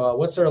 So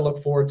what's there to look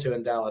forward to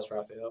in Dallas,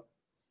 Raphielle?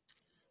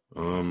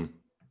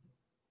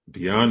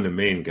 Beyond the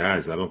main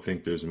guys, I don't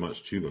think there's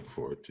much to look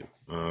forward to.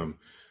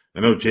 I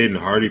know Jaden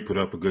Hardy put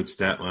up a good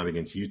stat line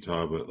against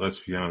Utah, but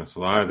let's be honest, a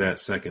lot of that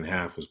second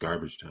half was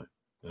garbage time.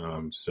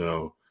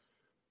 So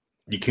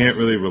you can't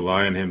really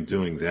rely on him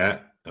doing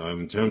that.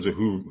 In terms of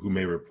who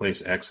may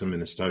replace Exum in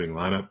the starting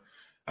lineup,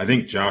 I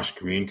think Josh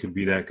Green could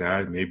be that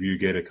guy. Maybe you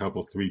get a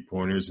couple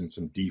 3-pointers and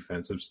some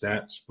defensive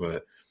stats,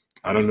 but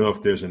I don't know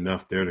if there's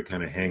enough there to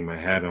kind of hang my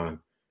hat on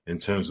in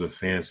terms of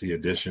fancy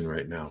addition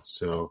right now.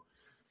 So,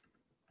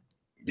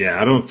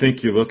 yeah, I don't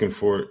think you're looking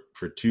for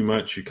too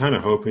much. You're kind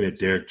of hoping that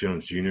Derek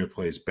Jones Jr.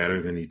 plays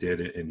better than he did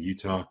in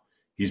Utah.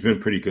 He's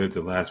been pretty good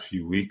the last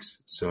few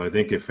weeks. So I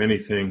think, if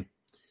anything,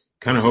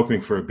 kind of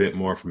hoping for a bit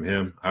more from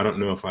him. I don't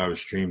know if I would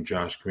stream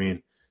Josh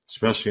Green,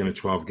 especially on a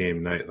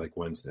 12-game night like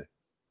Wednesday.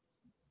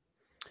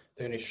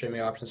 Any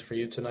streaming options for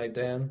you tonight,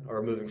 Dan,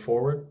 or moving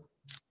forward?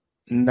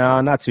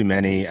 No, not too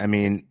many. I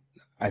mean,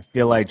 I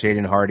feel like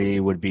Jaden Hardy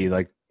would be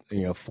like,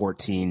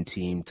 14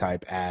 team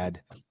type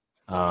ad.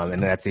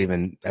 And that's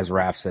even, as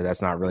Raph said,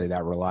 that's not really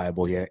that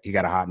reliable. He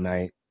got a hot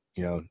night,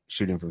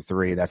 shooting from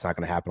three. That's not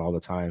going to happen all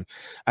the time.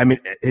 I mean,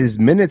 his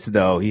minutes,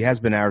 though, he has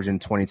been averaging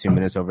 22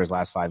 minutes over his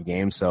last 5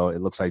 games. So it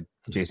looks like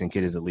Jason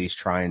Kidd is at least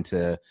trying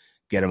to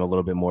get him a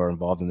little bit more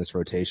involved in this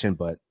rotation.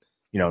 But,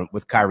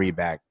 with Kyrie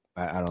back,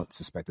 I don't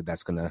suspect that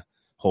that's going to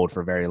hold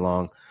for very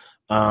long.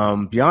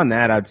 Beyond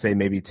that, I'd say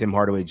maybe Tim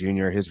Hardaway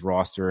Jr., his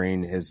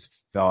rostering has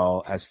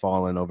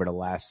fallen over the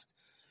last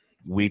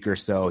week or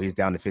so. He's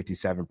down to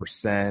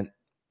 57%.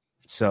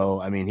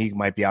 So, I mean, he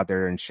might be out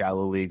there in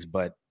shallow leagues,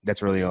 but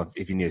that's really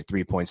if you need a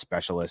 3-point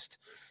specialist.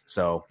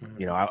 So,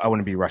 I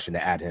wouldn't be rushing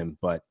to add him,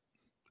 but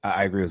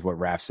I agree with what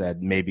Raph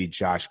said. Maybe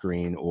Josh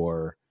Green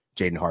or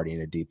Jaden Hardy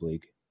in a deep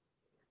league.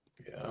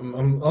 Yeah,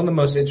 I'm the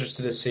most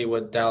interested to see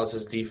what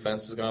Dallas's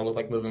defense is going to look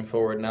like moving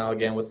forward now,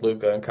 again, with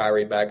Luka and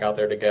Kyrie back out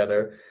there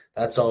together.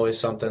 That's always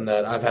something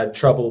that I've had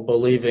trouble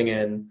believing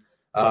in,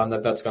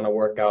 that's going to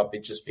work out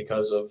just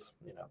because of,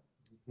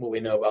 what we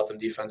know about them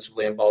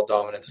defensively and ball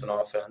dominance and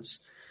offense.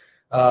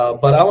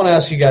 But I want to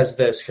ask you guys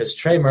this, because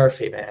Trey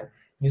Murphy, man,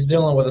 he's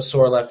dealing with a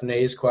sore left knee.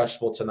 He's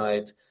questionable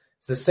tonight.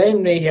 It's the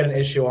same knee he had an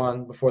issue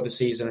on before the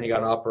season and he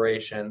got an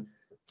operation.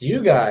 Do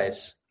you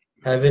guys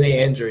have any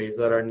injuries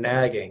that are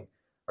nagging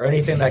or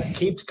anything that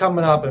keeps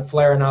coming up and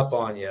flaring up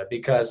on you?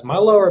 Because my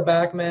lower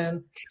back,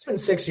 man, it's been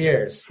 6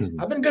 years.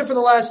 I've been good for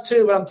the last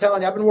 2, but I'm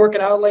telling you, I've been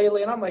working out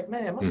lately, and I'm like,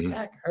 man, my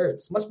back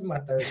hurts. Must be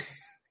my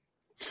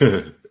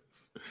 30s.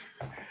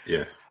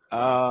 Yeah.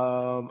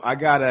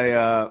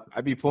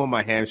 I'd be pulling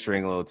my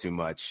hamstring a little too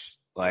much.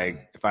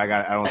 Like if I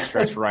don't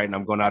stretch right and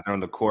I'm going out there on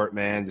the court,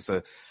 man,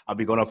 I'll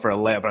be going up for a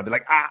layup, but I'll be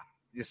like,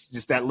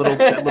 just that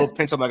little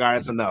pinch. I'm like, all right,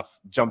 that's enough.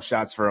 Jump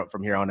shots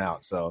from here on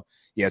out. So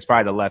yeah, it's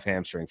probably the left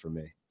hamstring for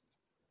me.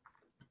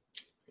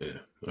 Yeah.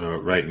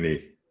 Right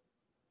knee.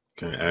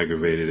 Kind of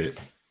aggravated it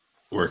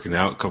working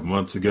out a couple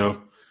months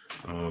ago.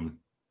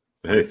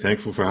 Hey,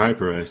 thankful for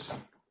Hyper Ice.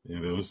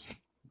 Those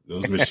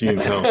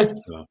machines help.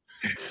 So.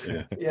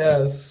 Yeah.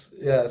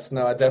 Yes.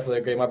 No, I definitely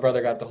agree. My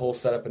brother got the whole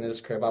setup in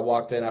his crib. I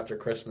walked in after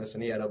Christmas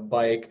and he had a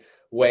bike,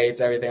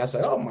 weights, everything. I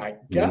said, oh my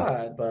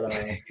God. But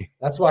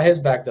that's why his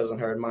back doesn't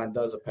hurt. Mine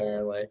does,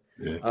 apparently.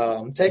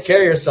 Yeah. Take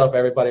care of yourself,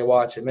 everybody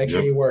watching. Make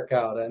sure you work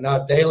out. And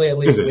not daily, at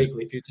least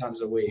weekly, a few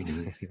times a week.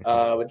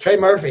 But Trey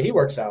Murphy, he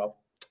works out.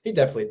 He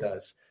definitely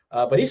does.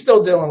 But he's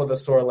still dealing with a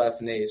sore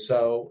left knee.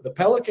 So the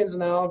Pelicans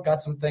now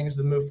got some things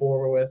to move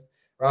forward with.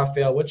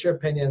 Raphielle, what's your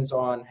opinions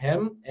on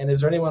him? And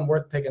is there anyone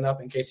worth picking up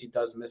in case he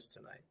does miss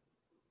tonight?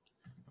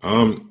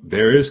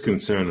 There is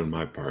concern on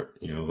my part.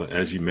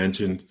 As you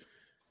mentioned,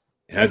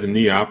 had the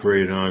knee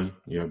operated on,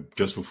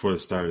 just before the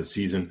start of the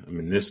season, a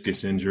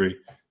meniscus injury.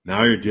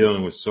 Now you're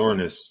dealing with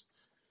soreness.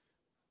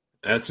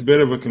 That's a bit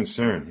of a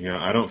concern.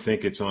 I don't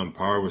think it's on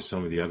par with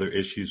some of the other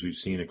issues we've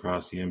seen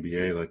across the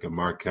NBA, like a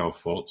Markelle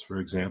Fultz, for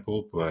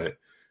example, but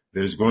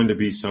there's going to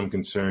be some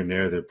concern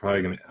there. They're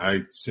probably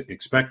I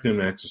expect them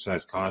to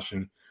exercise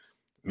caution.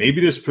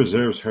 Maybe this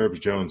preserves Herb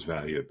Jones'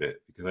 value a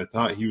bit, because I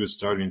thought he was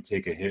starting to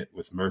take a hit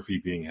with Murphy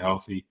being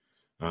healthy.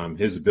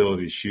 His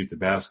ability to shoot the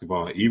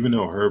basketball, even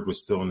though Herb was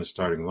still in the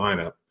starting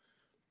lineup,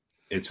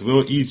 it's a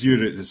little easier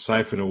to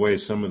siphon away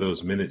some of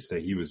those minutes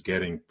that he was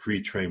getting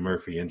pre-Trey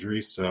Murphy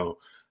injury. So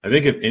I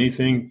think if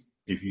anything,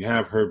 if you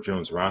have Herb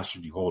Jones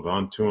rostered, you hold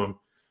on to him.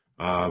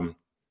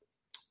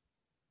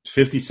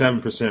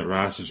 57%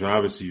 rosters,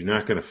 obviously you're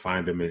not going to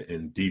find him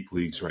in deep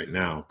leagues right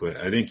now, but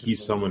I think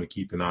he's someone to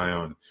keep an eye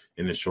on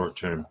in the short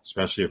term,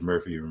 especially if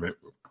Murphy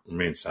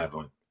remains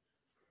sidelined.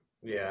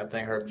 Yeah, I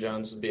think Herb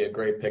Jones would be a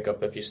great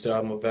pickup if you still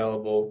have him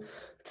available.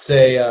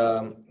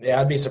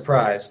 I'd be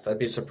surprised. I'd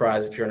be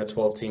surprised if you're in a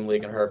 12-team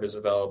league and Herb is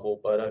available,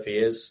 but if he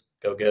is,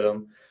 go get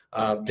him.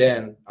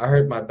 Dan, I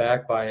hurt my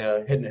back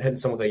by hitting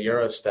someone with a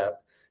Euro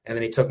step, and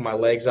then he took my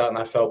legs out and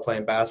I fell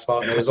playing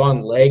basketball, and it was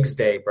on legs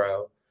day,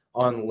 bro.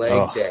 On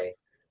leg day.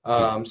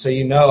 I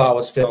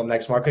was feeling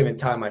next month. I couldn't even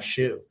tie my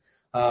shoe.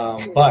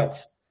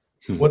 But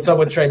what's up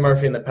with Trey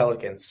Murphy and the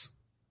Pelicans?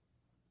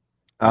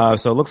 So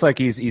it looks like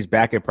he's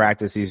back at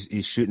practice.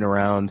 He's shooting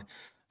around.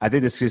 I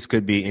think this just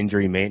could be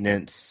injury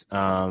maintenance.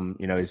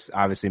 He's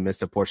obviously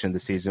missed a portion of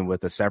the season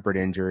with a separate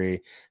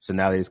injury. So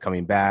now that he's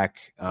coming back,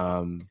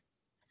 I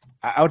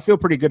would feel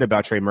pretty good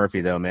about Trey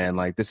Murphy, though, man.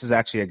 Like, this is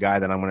actually a guy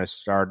that I'm going to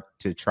start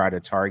to try to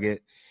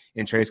target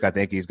in trades. I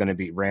think he's going to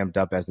be ramped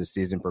up as the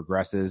season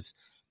progresses.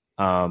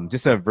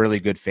 Just a really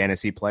good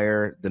fantasy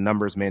player. The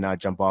numbers may not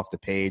jump off the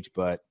page,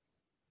 but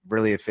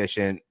really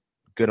efficient,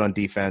 good on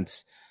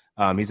defense.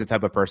 He's the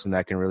type of person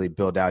that can really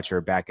build out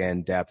your back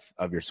end depth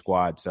of your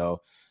squad.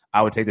 So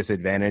I would take this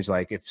advantage.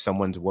 Like if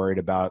someone's worried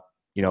about,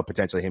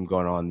 potentially him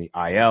going on the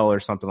IL or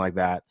something like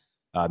that,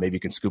 maybe you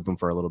can scoop him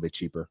for a little bit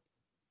cheaper.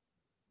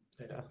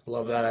 Yeah,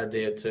 love that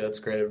idea too. That's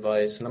great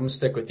advice. And I'm going to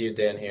stick with you,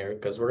 Dan, here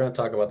because we're going to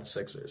talk about the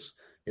Sixers.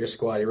 Your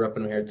squad, you're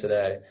repping them here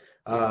today.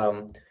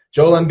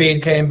 Joel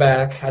Embiid came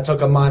back. I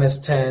took a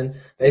 -10.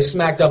 They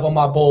smacked up on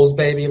my Bulls,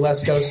 baby.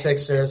 Let's go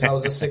Sixers. I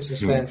was a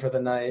Sixers fan for the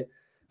night.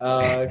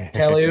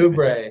 Kelly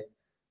Oubre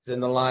is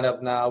in the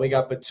lineup now. We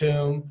got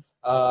Batum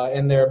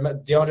in there.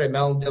 DeAndre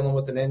Melton dealing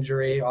with an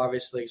injury.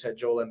 Obviously, you said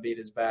Joel Embiid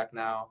is back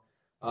now.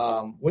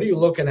 What are you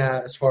looking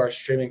at as far as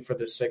streaming for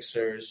the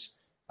Sixers?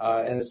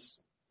 And is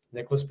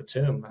Nicholas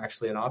Batum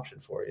actually an option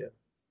for you?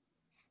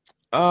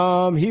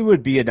 He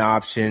would be an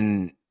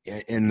option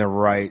in the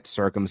right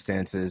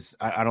circumstances.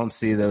 I don't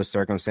see those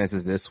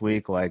circumstances this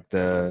week. Like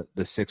the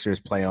Sixers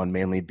play on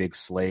mainly big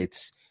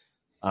slates.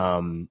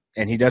 And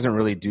he doesn't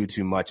really do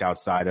too much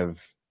outside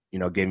of,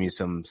 giving you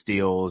some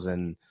steals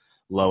and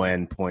low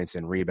end points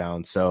and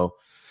rebounds. So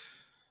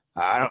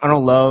I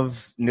don't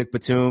love Nick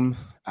Batum.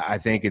 I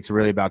think it's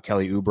really about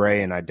Kelly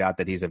Oubre, and I doubt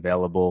that he's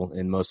available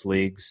in most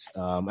leagues.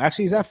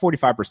 Actually, he's at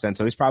 45%,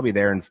 so he's probably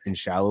there in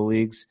shallow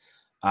leagues.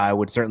 I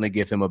would certainly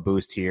give him a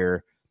boost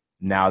here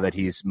now that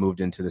he's moved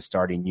into the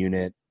starting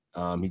unit.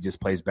 He just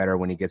plays better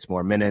when he gets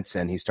more minutes,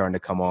 and he's starting to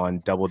come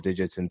on double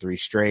digits in 3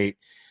 straight.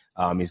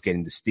 He's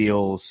getting the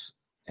steals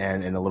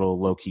and a little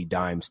low-key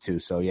dimes too.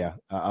 So, yeah,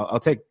 I'll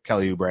take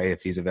Kelly Oubre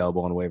if he's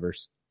available on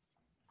waivers.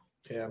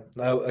 Yeah,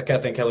 I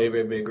think Kelly Oubre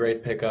would be a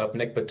great pickup.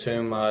 Nick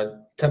Batum,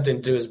 attempting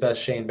to do his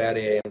best Shane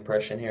Battier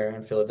impression here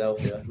in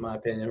Philadelphia, in my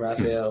opinion.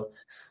 Raphael,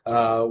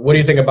 what do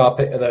you think about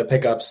the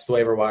pickups, the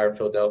waiver wire in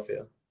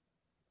Philadelphia?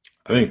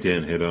 I think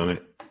Dan hit on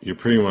it. You're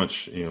pretty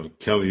much,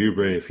 Kelly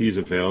Oubre, if he's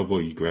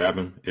available, you grab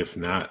him. If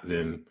not,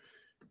 then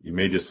you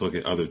may just look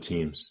at other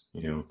teams,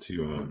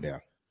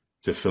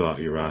 to fill out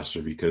your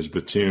roster because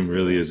Batum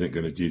really isn't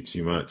going to do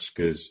too much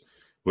because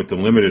with the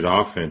limited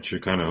offense,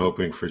 you're kind of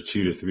hoping for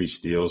 2 to 3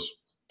 steals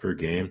per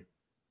game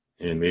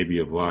and maybe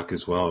a block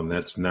as well, and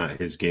that's not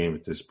his game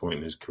at this point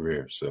in his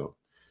career. So,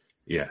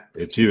 yeah,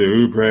 it's either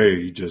Oubre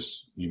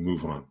or you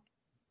move on.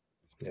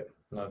 Yeah.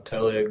 No,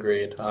 totally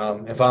agreed.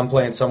 If I'm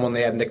playing someone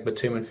they have Nick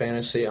Batum in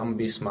fantasy, I'm going to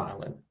be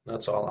smiling.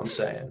 That's all I'm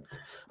saying.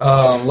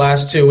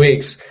 Last 2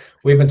 weeks,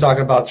 we've been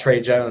talking about Trey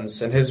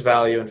Jones and his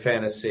value in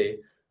fantasy.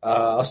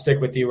 I'll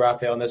stick with you,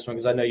 Raphael, on this one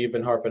because I know you've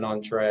been harping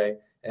on Trey,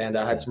 and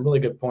I had some really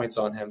good points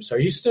on him. So are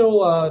you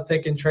still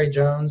thinking Trey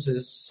Jones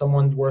is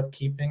someone worth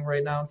keeping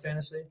right now in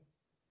fantasy?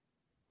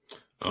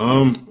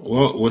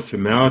 Well, with the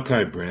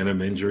Malaki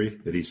Branham injury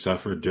that he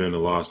suffered during the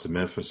loss to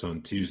Memphis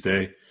on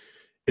Tuesday,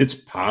 it's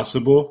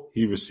possible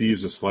he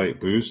receives a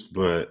slight boost,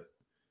 but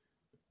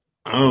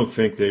I don't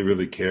think they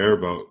really care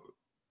about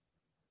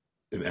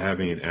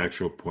having an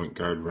actual point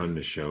guard run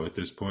the show at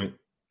this point.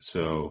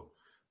 So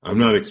I'm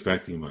not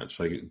expecting much.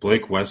 Like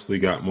Blake Wesley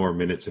got more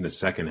minutes in the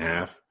second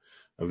half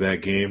of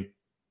that game,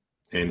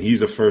 and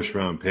he's a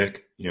first-round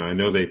pick. I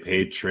know they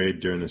paid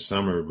trade during the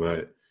summer,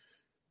 but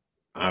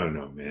I don't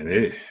know,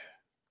 man.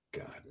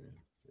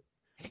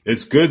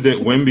 It's good that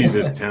Wemby's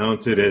as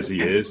talented as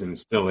he is and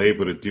still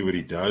able to do what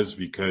he does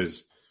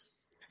because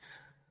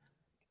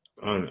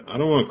I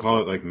don't want to call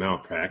it like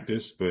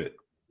malpractice, but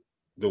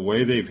the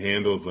way they've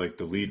handled like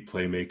the lead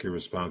playmaker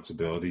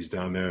responsibilities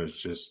down there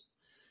is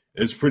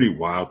it's pretty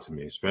wild to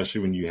me,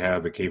 especially when you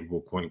have a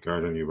capable point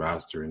guard on your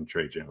roster in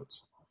Trey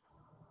Jones.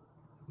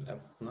 Yeah,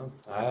 no,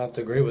 I have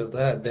to agree with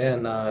that.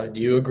 Dan, do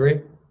you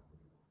agree?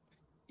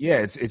 Yeah,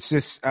 it's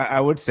just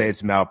I would say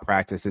it's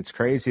malpractice. It's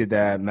crazy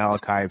that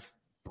Malaki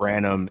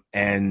Branham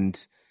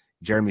and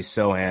Jeremy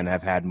Sohan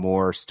have had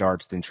more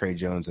starts than Trey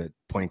Jones at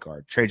point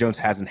guard. Trey Jones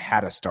hasn't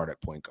had a start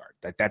at point guard.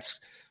 That's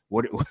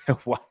what.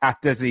 Why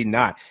does he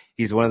not?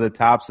 He's one of the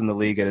tops in the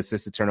league at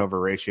assist to turnover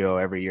ratio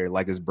every year,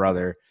 like his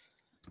brother,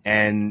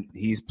 and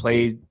he's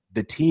played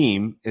the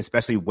team,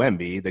 especially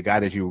Wemby, the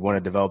guy that you want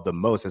to develop the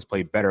most, has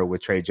played better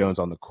with Trey Jones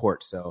on the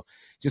court. So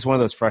just one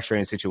of those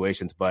frustrating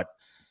situations. But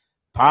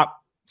Pop,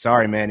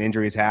 sorry, man,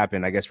 injuries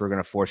happen. I guess we're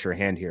going to force your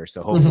hand here.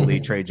 So hopefully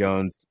Trey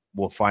Jones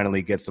will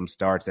finally get some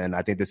starts. And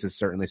I think this is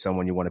certainly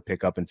someone you want to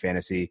pick up in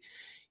fantasy.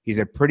 He's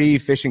a pretty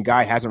efficient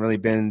guy. Hasn't really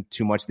been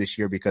too much this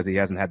year because he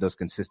hasn't had those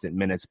consistent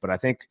minutes. But I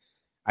think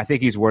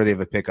he's worthy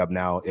of a pickup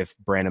now if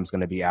Branham's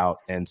going to be out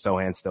and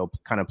Sohan's still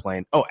kind of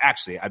playing. Oh,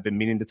 actually, I've been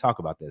meaning to talk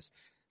about this.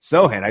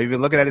 Sohan, have you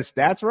been looking at his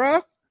stats,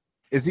 Raph?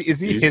 Is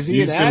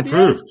he an ad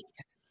improved?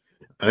 Yet?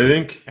 I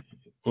think,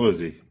 what was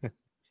he?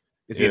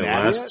 Is he an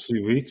ad last yet?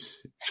 2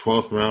 weeks?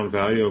 12th round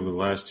value over the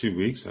last 2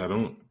 weeks?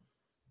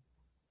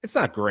 It's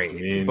not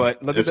great,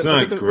 but look it's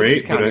not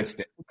great. Counting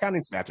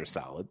stats are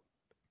solid.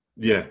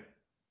 Yeah,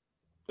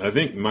 I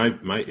think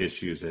my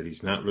issue is that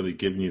he's not really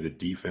giving you the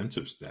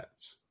defensive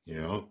stats.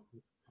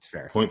 It's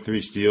fair.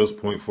 0.3 steals,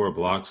 0.4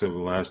 blocks over the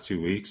last 2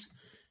 weeks,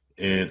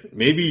 and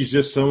maybe he's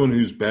just someone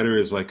who's better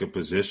as like a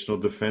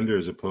positional defender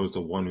as opposed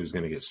to one who's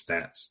going to get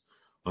stats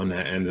on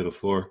that end of the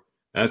floor.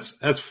 That's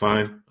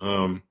fine.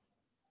 I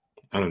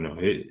don't know.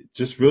 It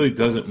just really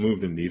doesn't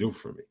move the needle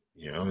for me.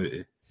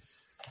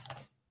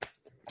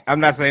 I'm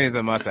not saying he's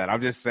a must-add.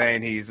 I'm just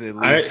saying he's at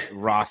least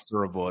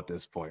rosterable at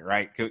this point,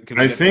 right? Can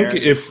I think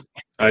if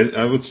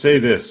I would say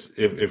this,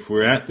 if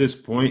we're at this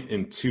point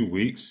in 2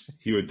 weeks,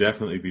 he would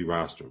definitely be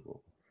rosterable.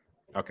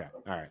 Okay,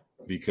 all right.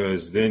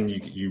 Because then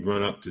you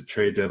run up to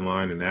trade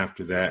deadline, and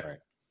after that,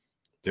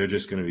 they're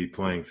just going to be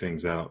playing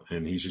things out,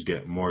 and he should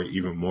get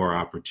even more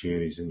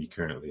opportunities than he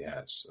currently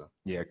has. So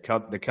yeah,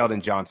 the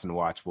Keldon Johnson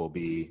watch will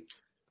be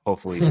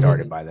hopefully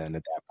started by then.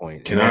 At that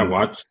point, can I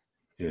watch?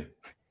 Yeah,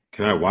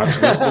 can I watch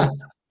this?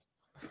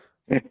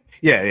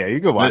 Yeah, you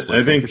can watch.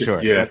 I think for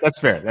sure. Yeah, that's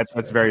fair.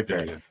 That's very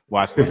fair. Yeah.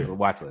 Watch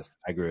list.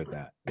 I agree with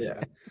that.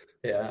 Yeah.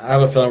 I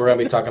have a feeling we're going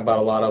to be talking about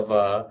a lot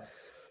of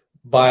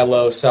buy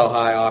low, sell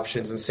high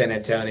options in San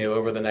Antonio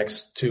over the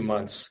next 2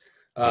 months.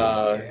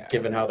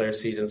 Given how their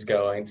season's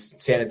going,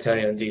 San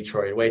Antonio and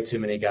Detroit, way too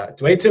many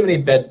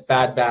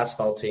bad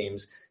basketball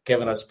teams,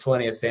 giving us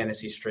plenty of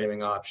fantasy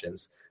streaming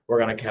options. We're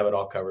going to have it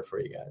all covered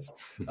for you guys.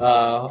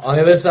 On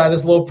the other side of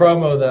this little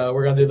promo, though,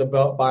 we're going to do the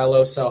buy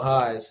low, sell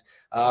highs.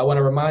 I want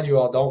to remind you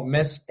all, don't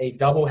miss a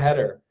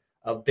doubleheader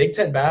of Big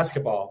Ten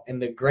basketball in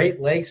the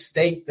Great Lakes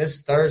State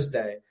this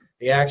Thursday.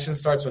 The action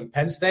starts when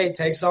Penn State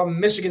takes on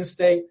Michigan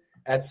State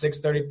at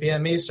 6:30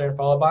 p.m. Eastern,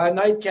 followed by a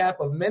nightcap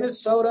of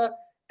Minnesota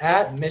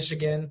at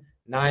Michigan,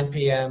 9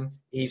 p.m.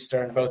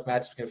 Eastern. Both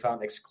matches can be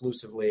found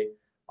exclusively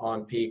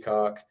on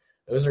Peacock.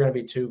 Those are going to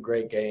be two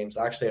great games.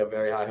 I actually have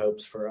very high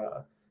hopes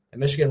for the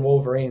Michigan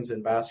Wolverines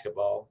in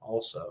basketball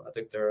also. I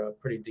think they're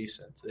pretty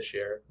decent this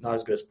year. Not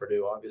as good as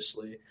Purdue,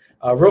 obviously.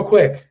 Real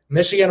quick,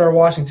 Michigan or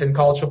Washington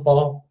college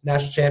football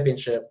national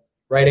championship?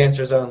 Right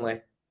answers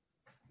only.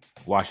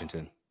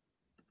 Washington.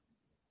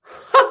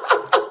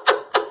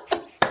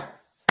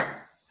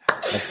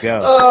 Let's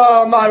go.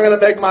 Oh, I'm not going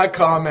to make my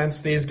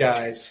comments, these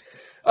guys.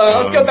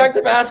 Let's go back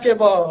to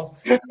basketball.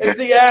 It's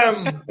the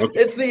M. Okay.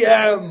 It's the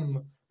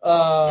M.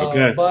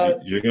 Okay.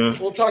 But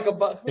we'll talk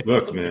about –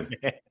 Look, man.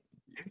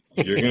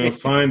 You're going to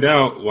find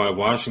out why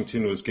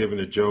Washington was given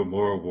the Joe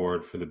Moore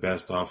Award for the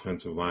best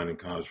offensive line in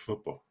college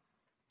football.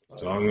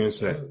 That's all I'm going to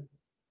say.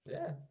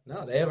 Yeah.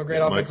 No, they have a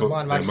great offensive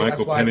line. Actually,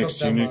 Michael Penix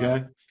Jr.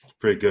 guy,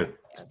 pretty good.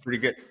 Pretty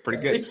good.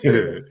 He's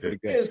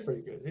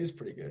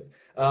pretty good.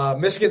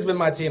 Michigan's been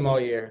my team all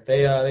year.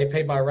 They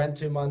paid my rent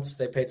 2 months.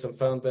 They paid some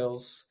phone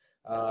bills.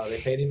 They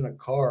paid even a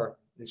car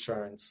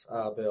insurance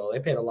bill. They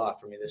paid a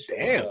lot for me this year.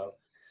 Damn. So.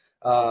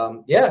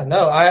 I'm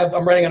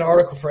writing an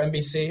article for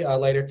NBC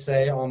later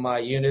today on my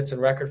units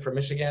and record for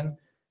Michigan.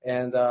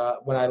 And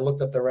when I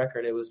looked up the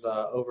record, it was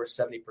over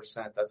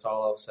 70%. That's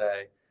all I'll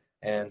say.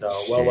 And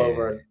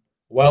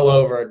well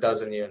over a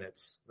dozen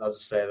units. I'll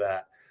just say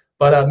that.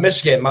 But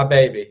Michigan, my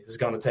baby, is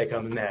going to take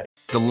home the net.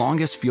 The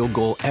longest field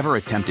goal ever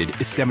attempted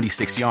is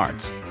 76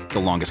 yards. The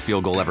longest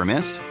field goal ever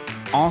missed?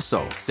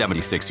 Also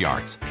 76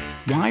 yards.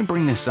 Why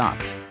bring this up?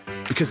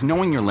 Because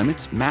knowing your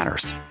limits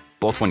matters,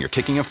 both when you're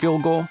kicking a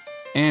field goal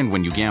and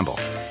when you gamble.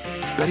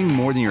 Betting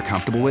more than you're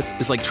comfortable with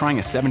is like trying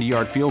a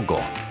 70-yard field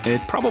goal.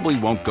 It probably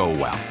won't go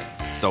well.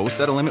 So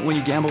set a limit when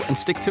you gamble and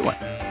stick to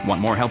it.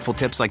 Want more helpful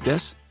tips like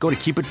this? Go to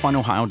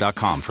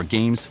keepitfunohio.com for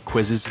games,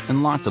 quizzes,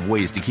 and lots of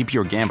ways to keep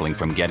your gambling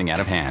from getting out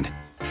of hand.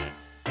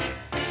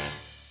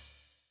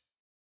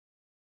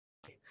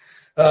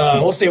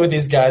 We'll see what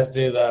these guys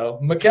do, though.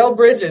 Mikal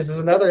Bridges is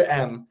another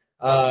M.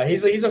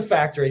 He's a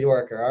factory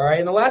worker, all right?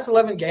 In the last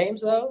 11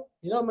 games, though,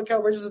 you know what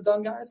Mikal Bridges has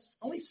done, guys?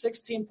 Only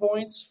 16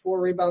 points, 4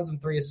 rebounds,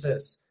 and 3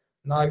 assists.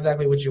 Not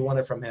exactly what you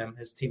wanted from him.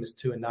 His team is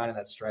 2-9 in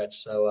that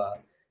stretch. So,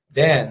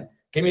 Dan,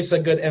 give me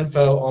some good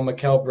info on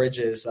Mikal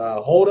Bridges.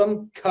 Hold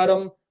him, cut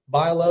him,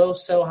 buy low,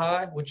 sell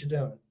high. What you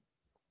doing?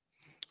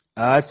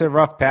 It's a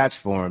rough patch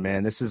for him,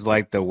 man. This is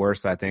like the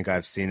worst I think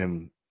I've seen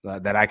him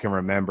that I can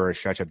remember a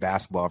stretch of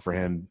basketball for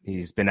him.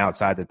 He's been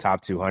outside the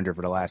top 200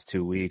 for the last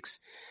 2 weeks.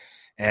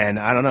 And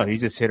I don't know, he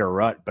just hit a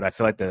rut, but I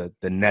feel like the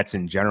Nets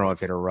in general have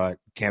hit a rut.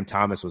 Cam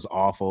Thomas was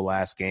awful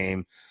last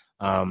game.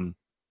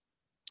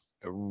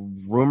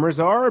 Rumors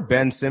are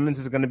Ben Simmons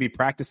is going to be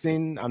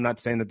practicing. I'm not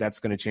saying that that's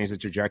going to change the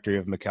trajectory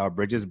of Mikal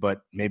Bridges,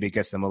 but maybe it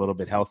gets them a little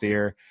bit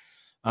healthier.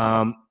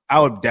 I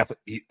would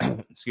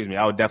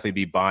definitely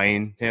be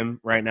buying him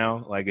right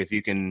now. Like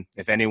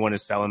if anyone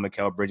is selling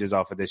Mikal Bridges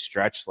off of this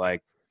stretch,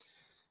 like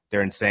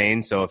they're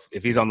insane. So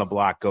if he's on the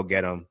block, go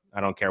get him. I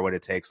don't care what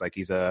it takes. Like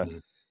he's a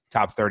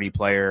top 30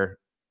 player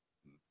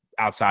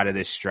outside of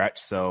this stretch.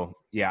 So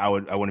yeah, I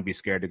wouldn't be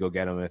scared to go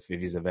get him if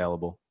he's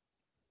available.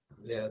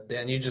 Yeah,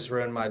 Dan, you just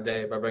ruined my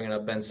day by bringing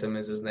up Ben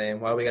Simmons'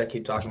 name. Why we got to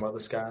keep talking about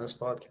this guy on this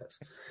podcast?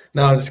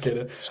 No, I'm just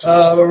kidding.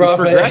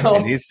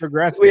 He's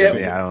progressive.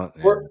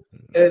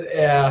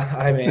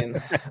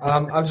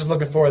 I'm just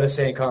looking forward to the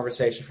same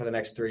conversation for the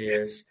next 3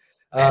 years.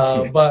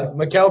 But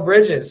Mikal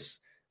Bridges,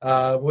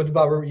 what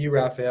about you,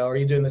 Raphael? Are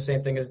you doing the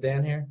same thing as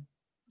Dan here?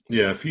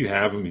 Yeah, if you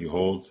have him, you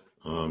hold.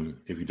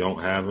 If you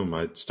don't have him,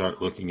 I'd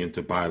start looking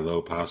into buy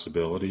low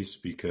possibilities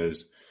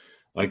because –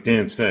 like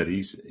Dan said,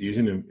 he's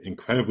an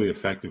incredibly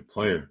effective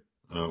player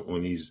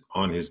when he's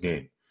on his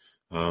game.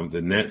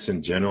 The Nets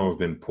in general have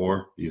been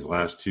poor these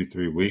last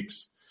 2-3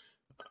 weeks.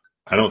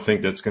 I don't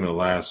think that's going to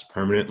last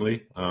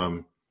permanently.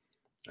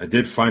 I I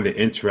did find it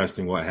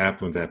interesting what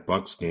happened with that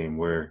Bucks game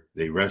where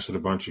they rested a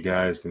bunch of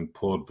guys, then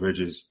pulled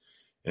Bridges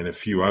and a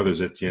few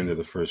others at the end of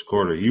the first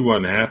quarter. He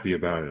wasn't happy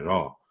about it at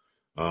all.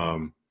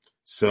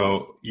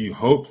 So you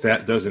hope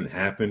that doesn't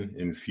happen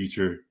in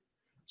future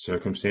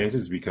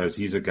circumstances because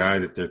he's a guy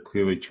that they're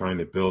clearly trying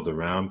to build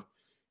around.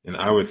 And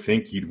I would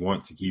think you'd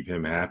want to keep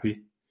him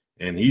happy.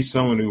 And he's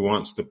someone who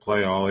wants to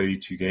play all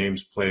 82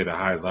 games, play at a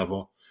high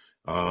level.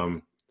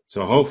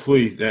 So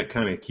hopefully that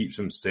kind of keeps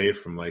him safe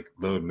from like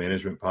load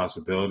management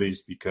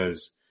possibilities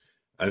because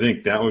I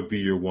think that would be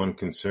your one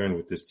concern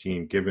with this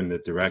team given the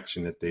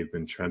direction that they've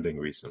been trending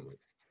recently.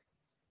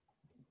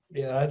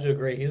 Yeah, I do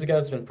agree. He's a guy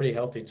that's been pretty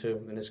healthy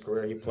too in his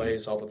career. He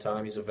plays all the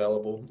time. He's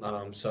available.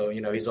 So,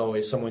 he's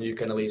always someone you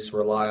can at least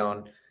rely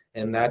on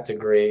in that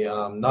degree.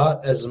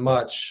 Not as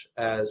much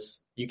as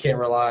you can't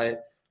rely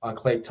on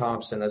Klay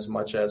Thompson as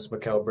much as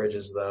Mikal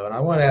Bridges, though. And I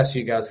want to ask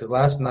you guys, because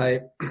last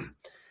night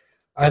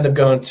I ended up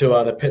going to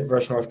the Pitt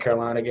versus North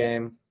Carolina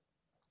game.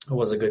 It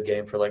was a good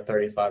game for like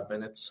 35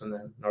 minutes, and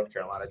then North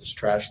Carolina just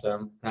trashed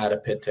them. I had a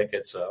Pitt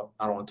ticket, so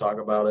I don't want to talk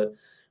about it.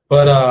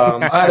 But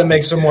I had to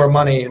make some more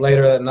money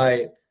later that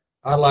night.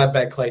 I live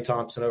bet Klay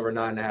Thompson over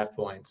 9.5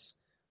 points.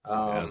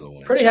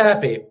 Pretty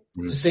happy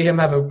to see him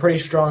have a pretty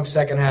strong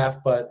second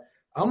half, but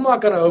I'm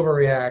not going to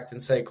overreact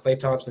and say Klay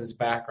Thompson's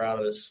back or out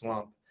of this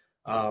slump.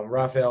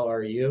 Raphael,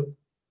 are you?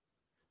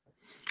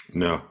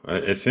 No,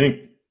 I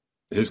think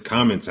his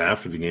comments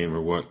after the game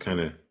are what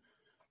kind of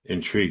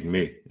intrigued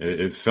me.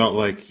 It felt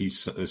like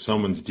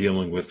someone's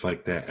dealing with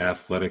like that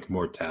athletic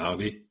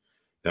mortality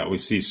that we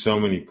see so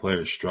many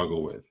players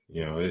struggle with.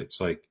 It's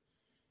like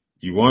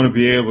you want to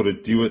be able to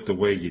do it the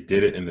way you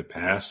did it in the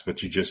past,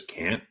 but you just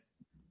can't.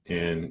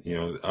 And,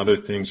 other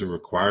things are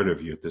required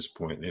of you at this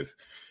point. It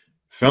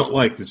felt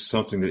like this is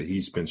something that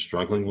he's been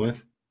struggling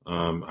with.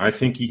 I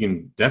think he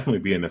can definitely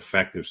be an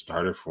effective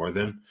starter for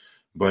them.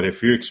 But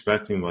if you're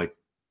expecting like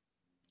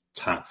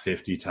top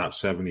 50, top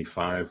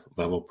 75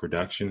 level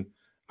production,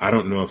 I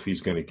don't know if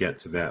he's going to get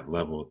to that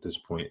level at this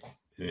point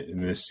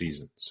in this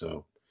season.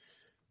 So,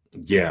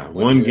 yeah,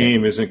 one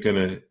game isn't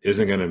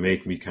gonna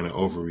make me kind of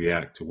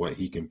overreact to what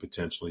he can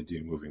potentially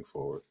do moving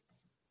forward.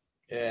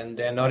 And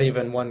not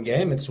even one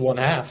game, it's one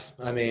half.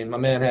 I mean, my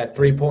man had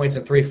 3 points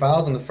and 3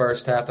 fouls in the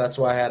first half. That's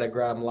why I had to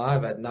grab him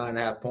live at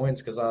 9.5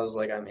 points because I was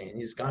like,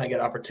 he's going to get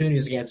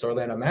opportunities against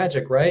Orlando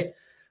Magic, right?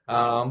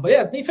 But,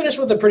 yeah, he finished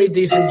with a pretty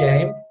decent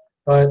game.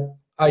 But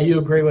you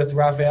agree with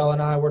Raphael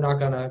and I, we're not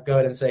going to go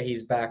ahead and say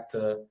he's back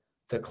to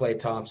Klay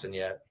Thompson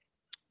yet.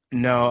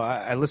 No,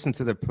 I listened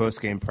to the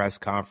post-game press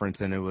conference,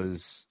 and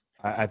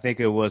I think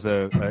it was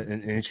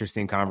an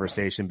interesting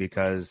conversation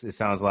because it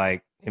sounds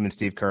like him and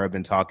Steve Kerr have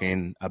been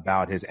talking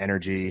about his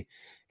energy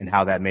and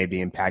how that may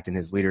be impacting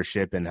his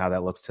leadership and how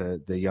that looks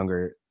to the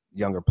younger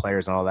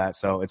players and all that.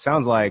 So it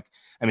sounds like,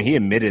 he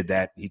admitted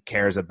that he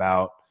cares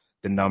about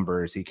the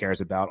numbers. He cares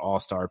about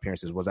all-star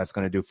appearances, what that's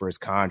going to do for his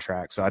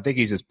contract. So I think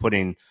he's just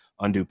putting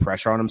undue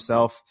pressure on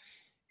himself.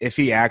 If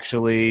he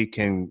actually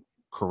can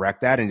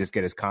correct that and just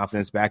get his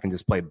confidence back and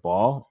just play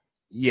ball,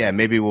 yeah,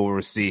 maybe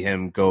we'll see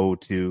him go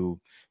to,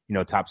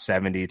 top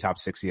 70, top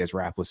 60, as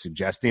Raph was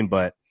suggesting.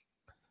 But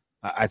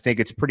I think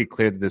it's pretty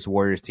clear that this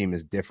Warriors team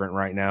is different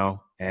right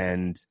now.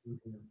 And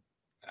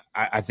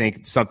I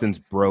think something's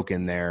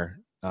broken there.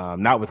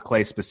 Not with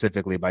Klay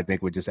specifically, but I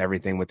think with just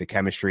everything with the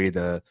chemistry,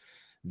 the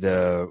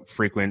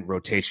frequent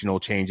rotational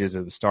changes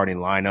of the starting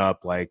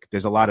lineup. Like,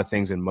 there's a lot of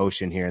things in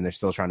motion here, and they're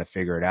still trying to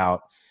figure it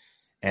out.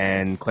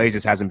 And Klay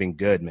just hasn't been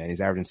good, man.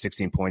 He's averaging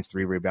 16 points,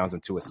 3 rebounds,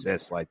 and 2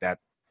 assists. Like that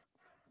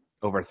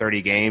over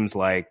 30 games,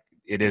 like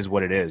it is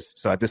what it is.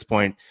 So at this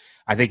point,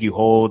 I think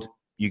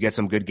you get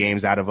some good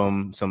games out of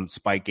him, some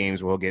spike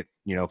games where he'll get,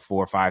 4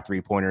 or 5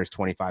 3-pointers,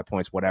 25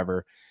 points,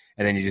 whatever.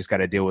 And then you just got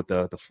to deal with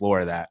the floor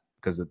of that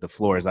because the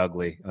floor is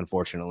ugly,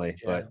 unfortunately.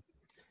 Yeah. But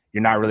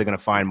you're not really going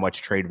to find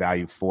much trade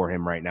value for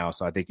him right now.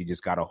 So I think you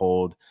just got to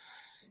hold.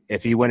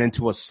 If he went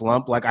into a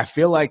slump, like I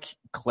feel like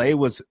Klay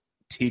was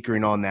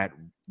tinkering on that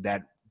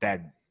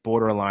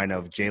borderline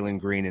of Jalen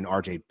Green and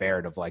RJ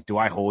Barrett of like, do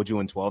I hold you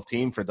in 12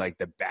 team for like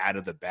the bad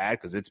of the bad?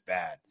 Because it's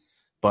bad.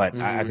 But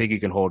I think you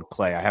can hold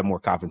Klay. I have more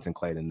confidence in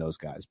Klay than those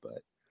guys. But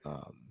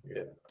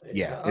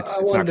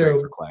it's not great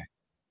for Klay.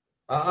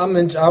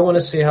 I want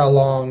to see how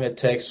long it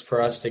takes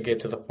for us to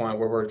get to the point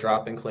where we're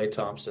dropping Klay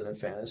Thompson in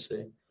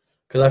fantasy.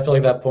 Because I feel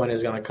like that point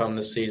is going to come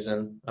this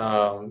season.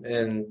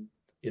 And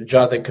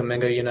Jonathan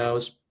Kuminga,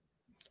 is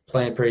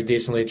playing pretty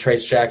decently.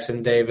 Trace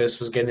Jackson-Davis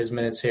was getting his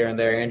minutes here and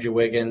there. Andrew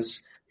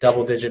Wiggins,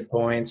 double-digit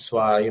points,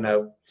 while,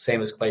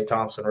 same as Klay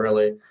Thompson,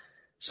 really.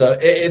 So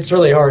it's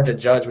really hard to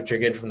judge what you're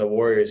getting from the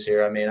Warriors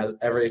here.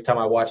 Every time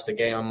I watch the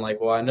game, I'm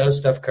like, well, I know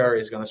Steph Curry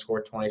is going to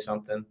score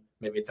 20-something,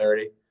 maybe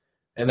 30.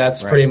 And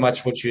that's pretty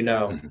much what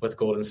with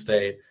Golden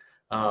State.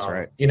 That's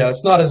right.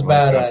 It's not as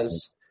bad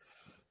as –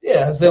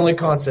 it's the only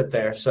constant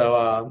there. So,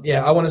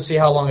 I want to see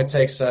how long it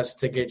takes us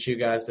to get you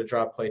guys to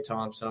drop Klay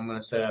Thompson. I'm going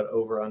to set out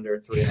over under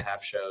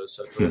 3.5 shows,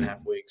 so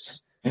 3.5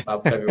 weeks,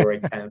 about February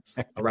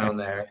 10th, around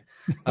there.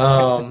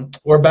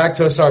 We're back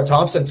to Ausar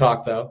Thompson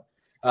talk, though.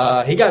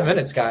 He got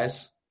minutes,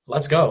 guys.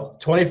 Let's go.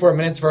 24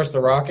 minutes versus the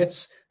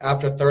Rockets.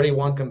 after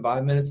 31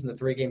 combined minutes in the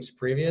 3 games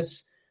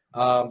previous.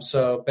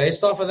 So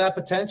based off of that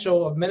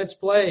potential of minutes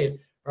played,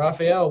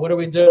 Raphielle, what are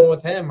we doing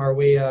with him? Are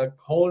we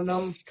holding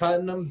him,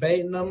 cutting him,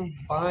 baiting him,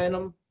 buying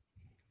him?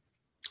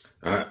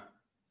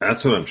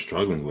 That's what I'm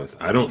struggling with.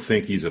 I don't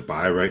think he's a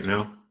buy right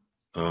now,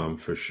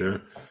 for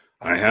sure.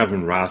 I have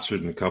him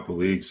rostered in a couple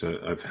leagues.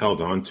 I've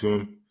held on to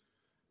him.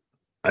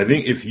 I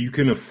think if you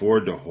can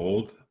afford to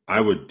hold,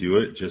 I would do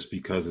it just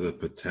because of the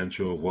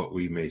potential of what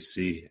we may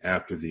see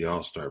after the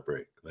All-Star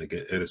break. Like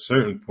at a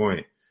certain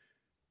point,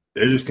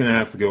 they're just going to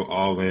have to go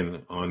all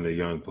in on the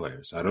young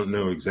players. I don't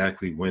know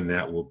exactly when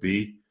that will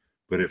be,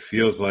 but it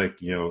feels like,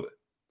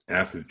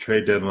 after the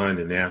trade deadline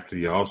and after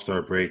the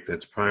All-Star break,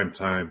 that's prime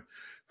time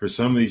for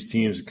some of these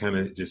teams to kind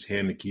of just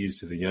hand the keys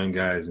to the young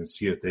guys and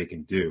see what they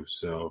can do.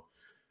 So,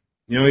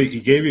 he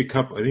gave you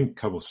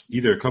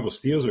either a couple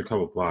steals or a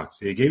couple blocks.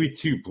 He gave you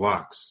 2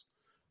 blocks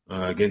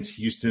against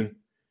Houston.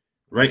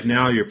 Right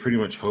now, you're pretty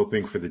much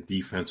hoping for the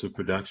defensive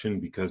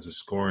production because the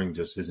scoring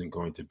just isn't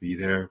going to be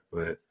there.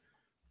 But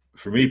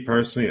for me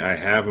personally, I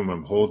have him.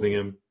 I'm holding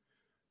him.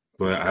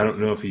 But I don't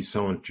know if he's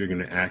someone that you're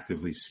going to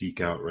actively seek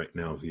out right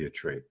now via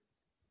trade.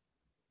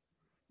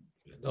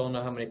 I don't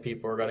know how many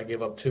people are going to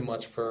give up too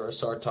much for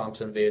Ausar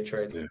Thompson via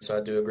trade. Yeah. So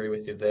I do agree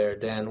with you there.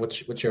 Dan,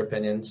 what's your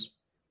opinions?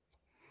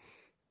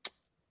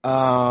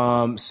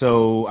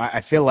 So I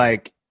feel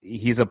like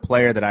he's a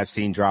player that I've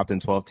seen dropped in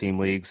 12-team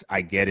leagues.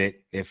 I get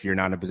it. If you're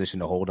not in a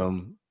position to hold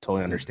him,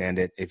 totally understand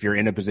it. If you're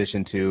in a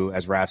position to,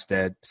 as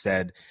Raph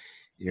said,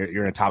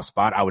 you're in a top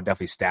spot, I would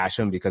definitely stash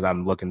him because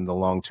I'm looking at the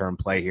long-term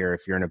play here.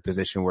 If you're in a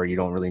position where you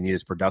don't really need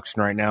his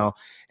production right now,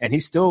 and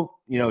he's still,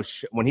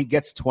 when he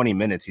gets 20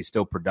 minutes, he's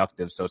still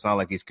productive. So it's not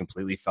like he's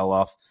completely fell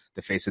off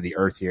the face of the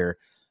earth here.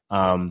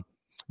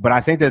 But I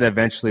think that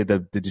eventually the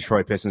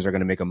Detroit Pistons are going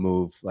to make a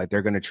move. Like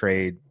they're going to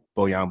trade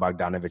Bojan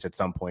Bogdanovic at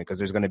some point because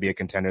there's going to be a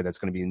contender that's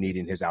going to be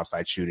needing his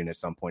outside shooting at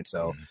some point.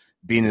 So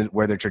being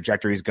where their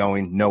trajectory is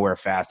going, nowhere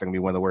fast, they're going to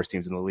be one of the worst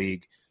teams in the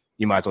league.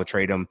 You might as well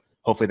trade him.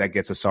 Hopefully that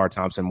gets Ausar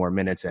Thompson more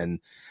minutes. And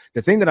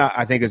the thing that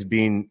I think is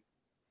being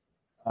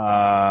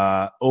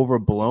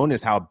overblown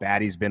is how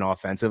bad he's been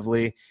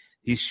offensively.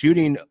 He's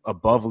shooting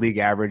above league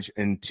average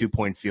in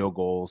 2-point field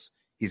goals.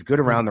 He's good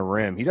around the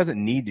rim. He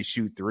doesn't need to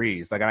shoot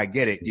threes. Like I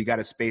get it. You got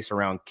to space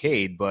around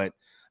Cade, but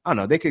I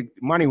don't know.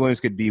 Monty Williams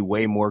could be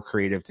way more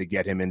creative to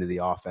get him into the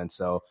offense.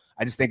 So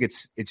I just think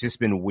it's just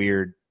been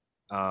weird,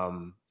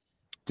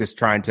 just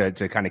trying to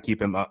kind of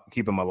keep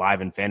him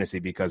alive in fantasy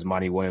because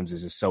Monty Williams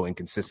is just so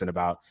inconsistent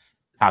about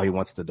how he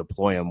wants to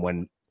deploy him.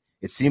 When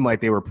it seemed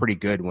like they were pretty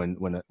good when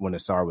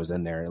Ausar was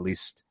in there, at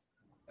least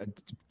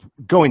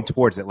going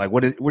towards it. Like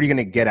what are you going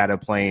to get out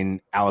of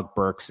playing Alec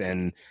Burks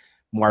and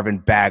Marvin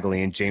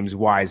Bagley and James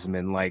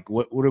Wiseman? Like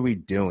what are we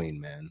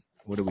doing, man?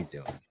 What are we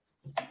doing?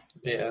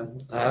 Yeah,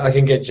 I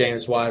can get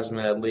James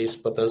Wiseman at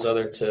least, but those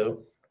other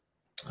two,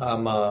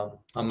 I'm out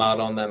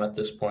on them at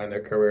this point in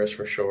their careers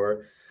for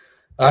sure.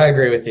 I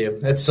agree with you.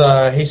 It's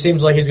he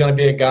seems like he's going to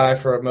be a guy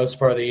for most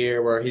part of the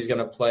year where he's going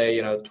to play,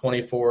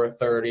 24,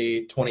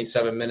 30,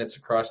 27 minutes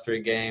across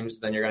 3 games.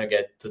 Then you're going to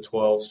get to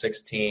 12,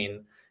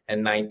 16,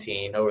 and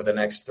 19 over the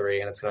next 3,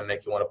 and it's going to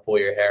make you want to pull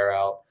your hair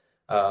out.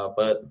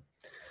 But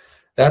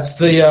that's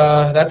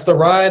the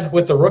ride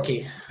with the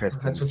rookie.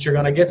 Pistons. That's what you're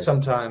going to get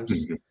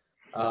sometimes. You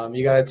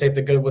got to take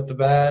the good with the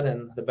bad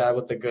and the bad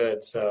with the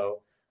good.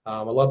 So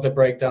I love the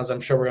breakdowns. I'm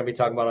sure we're going to be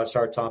talking about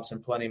Ausar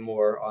Thompson plenty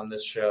more on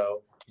this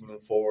show moving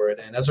forward.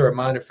 And as a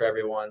reminder for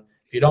everyone,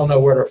 if you don't know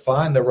where to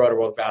find the Roto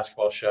World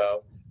Basketball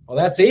Show, well,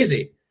 that's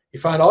easy. You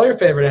find all your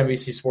favorite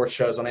NBC sports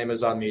shows on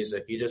Amazon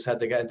Music. You just had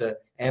to get into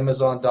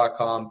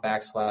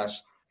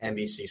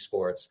Amazon.com/NBC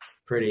Sports.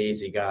 Pretty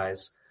easy,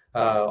 guys.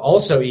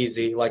 Also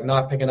easy, like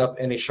not picking up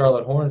any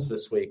Charlotte Hornets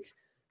this week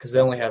because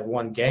they only have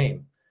 1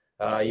 game.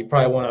 You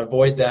probably want to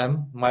avoid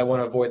them. Might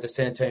want to avoid the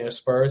San Antonio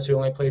Spurs, who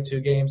only played 2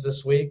 games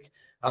this week.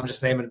 I'm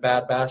just naming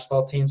bad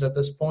basketball teams at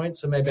this point,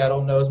 so maybe I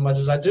don't know as much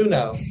as I do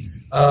know.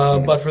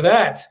 But for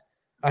that,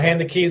 I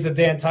hand the keys to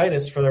Dan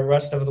Titus for the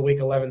rest of the Week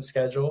 11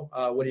 schedule.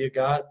 What do you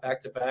got?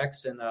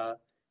 Back-to-backs and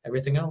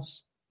everything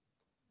else?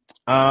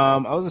 I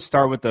was going to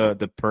start with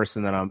the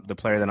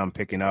player that I'm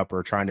picking up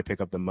or trying to pick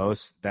up the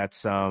most.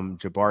 That's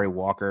Jabari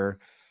Walker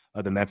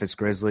of the Memphis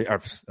Grizzlies,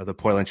 or of the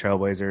Portland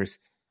Trailblazers.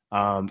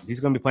 He's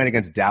going to be playing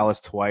against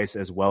Dallas twice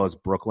as well as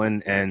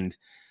Brooklyn, and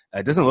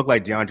it doesn't look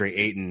like DeAndre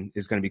Ayton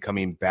is going to be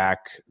coming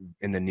back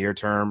in the near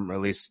term, or at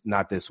least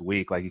not this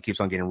week. Like he keeps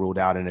on getting ruled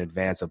out in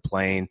advance of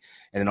playing.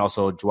 And then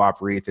also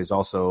Dwop Reith has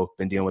also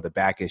been dealing with a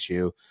back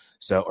issue,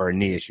 or a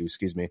knee issue,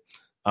 excuse me.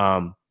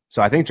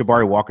 So I think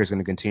Jabari Walker is going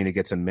to continue to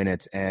get some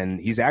minutes, and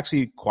he's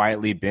actually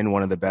quietly been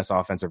one of the best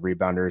offensive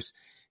rebounders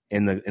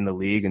in the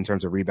league in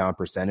terms of rebound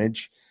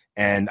percentage.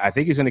 And I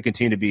think he's going to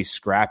continue to be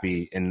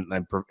scrappy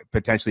and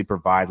potentially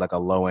provide like a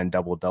low end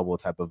double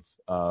type of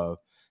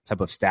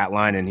stat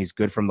line. And he's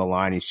good from the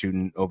line. He's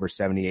shooting over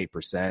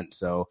 78%.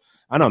 So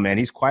I don't know, man,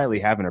 he's quietly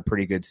having a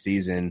pretty good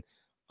season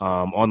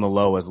on the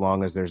low, as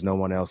long as there's no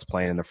one else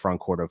playing in the front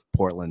court of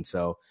Portland.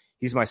 So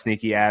he's my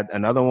sneaky ad.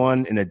 Another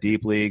one in a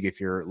deep league, if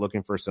you're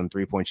looking for some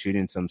 3-point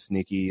shooting, some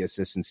sneaky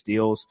assists and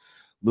steals,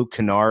 Luke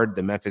Kennard,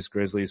 the Memphis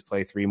Grizzlies,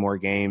 play 3 more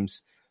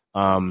games.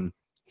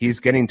 He's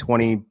getting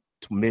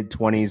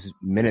mid-20s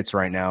minutes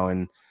right now,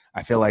 and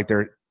I feel like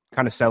they're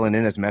kind of settling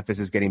in as Memphis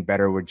is getting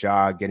better with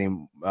Ja,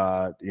 getting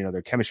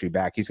their chemistry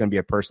back. He's going to be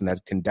a person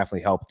that can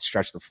definitely help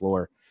stretch the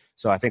floor.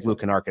 So I think Luke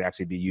Kennard could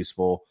actually be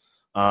useful.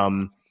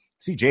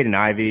 See, Jaden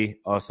Ivey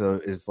also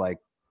is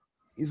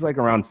he's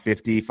around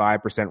 55%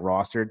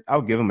 rostered. I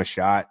would give him a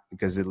shot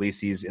because at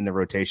least he's in the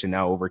rotation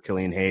now over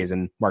Killian Hayes,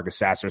 and Marcus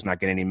Sasser's not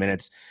getting any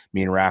minutes.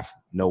 Me and Raph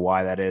know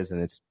why that is,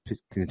 and it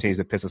continues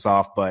to piss us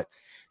off. But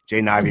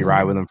Jaden Ivey,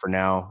 ride with him for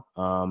now.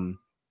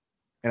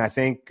 And I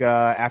think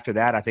after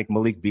that, I think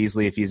Malik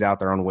Beasley, if he's out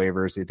there on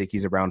waivers, I think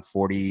he's around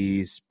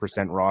 40%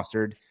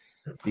 rostered.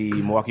 The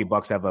Milwaukee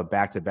Bucks have a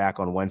back-to-back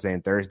on Wednesday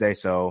and Thursday,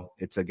 so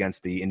it's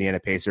against the Indiana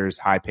Pacers,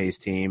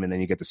 high-paced team, and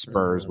then you get the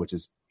Spurs, which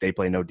is they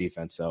play no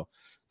defense. So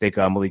I think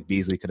Malik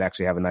Beasley could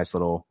actually have a nice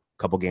little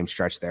couple-game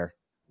stretch there.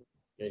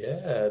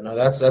 Yeah, no,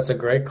 that's a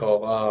great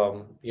call. I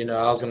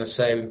was going to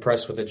say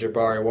impressed with the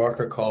Jabari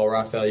Walker call.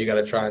 Raphael, you got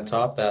to try and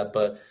top that,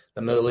 but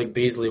the Malik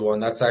Beasley one,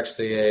 that's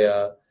actually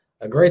a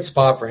great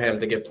spot for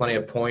him to get plenty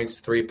of points,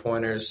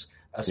 3-pointers,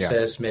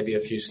 assists, maybe a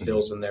few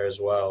steals in there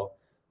as well.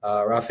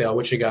 Raphael,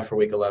 what you got for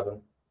week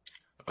 11?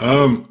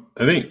 I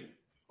think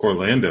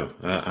Orlando.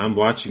 I'm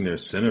watching their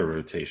center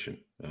rotation.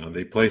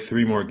 They play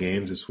 3 more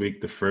games this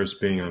week, the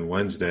first being on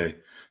Wednesday,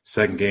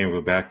 second game of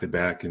a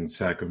back-to-back in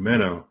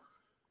Sacramento.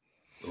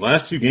 The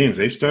last 2 games,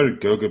 they've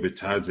started Goga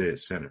Bitadze at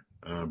center,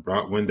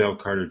 brought Wendell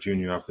Carter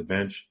Jr. off the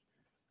bench.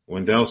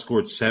 Wendell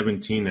scored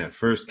 17 that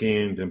first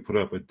game, then put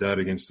up a dud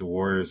against the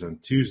Warriors on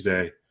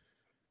Tuesday.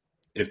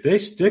 If they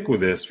stick with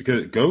this,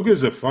 because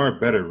Goga's a far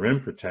better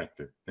rim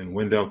protector than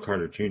Wendell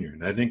Carter Jr.,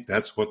 and I think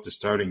that's what the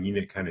starting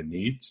unit kind of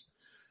needs.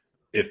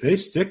 If they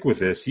stick with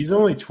this, he's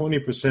only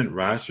 20%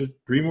 rostered,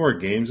 3 more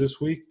games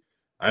this week.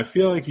 I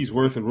feel like he's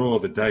worth a roll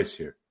of the dice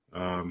here.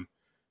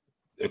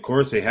 Of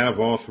course, they have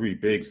all 3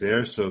 bigs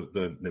there, so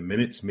the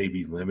minutes may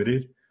be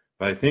limited.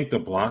 But I think the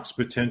blocks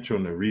potential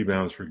and the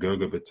rebounds for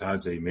Goga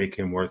Bitadze make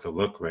him worth a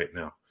look right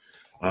now.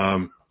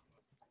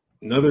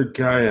 Another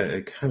guy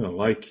I kind of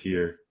like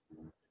here.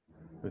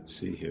 Let's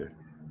see here.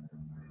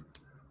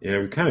 Yeah,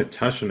 we kind of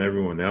touched on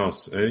everyone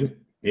else. I think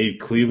maybe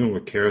Cleveland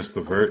with Karis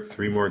LeVert,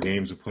 3 more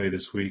games to play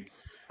this week.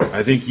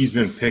 I think he's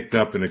been picked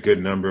up in a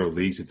good number of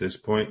leagues at this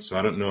point, so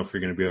I don't know if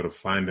you're going to be able to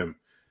find him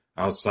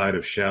outside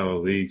of shallow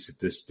leagues at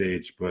this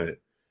stage. But,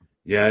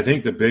 yeah, I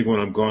think the big one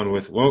I'm going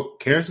with,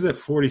 Karis is at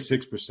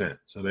 46%,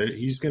 so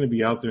he's going to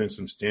be out there in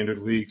some standard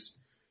leagues.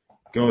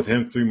 Go with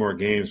him 3 more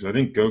games. But I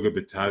think Goga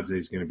Bitadze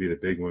is going to be the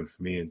big one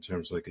for me in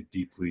terms of like a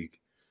deep league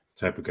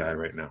type of guy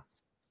right now.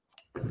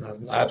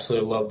 I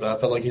absolutely love that. I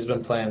feel like he's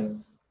been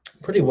playing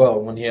pretty well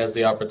when he has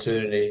the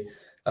opportunity.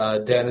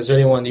 Dan, is there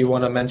anyone you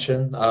want to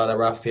mention that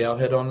Raphael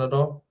hit on at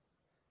all?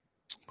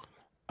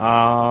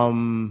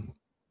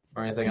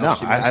 Or anything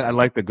else? No, I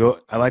like the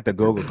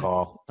Goga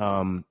call.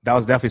 That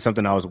was definitely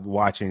something I was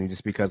watching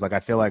just because, I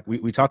feel like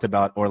we talked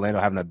about Orlando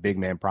having a big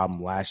man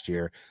problem last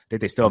year. I think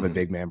they still have a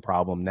big man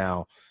problem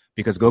now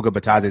because Goga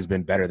Bitadze has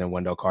been better than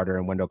Wendell Carter,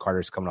 and Wendell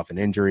Carter is coming off an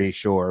injury,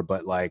 sure,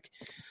 but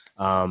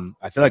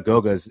I feel like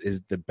Goga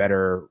is the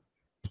better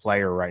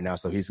player right now,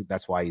 so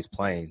that's why he's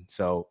playing.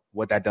 So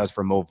what that does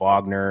for Mo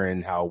Wagner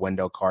and how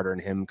Wendell Carter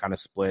and him kind of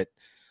split,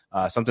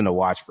 something to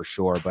watch for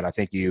sure. But I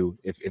think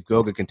if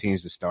Goga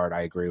continues to start,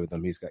 I agree with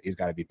him. He's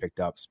got to be picked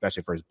up,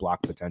 especially for his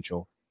block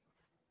potential.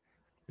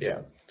 Yeah,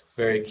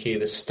 very key.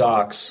 The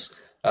stocks,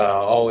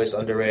 always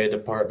underrated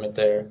department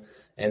there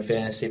in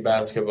fantasy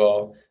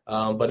basketball.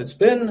 But it's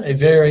been a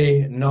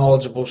very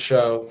knowledgeable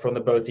show from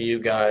the both of you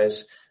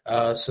guys.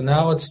 So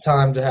now it's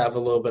time to have a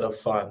little bit of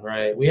fun,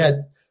 right? We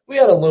had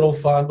a little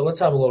fun, but let's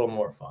have a little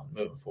more fun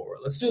moving forward.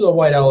 Let's do the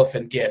white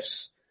elephant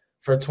gifts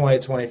for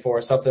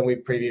 2024, something we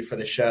previewed for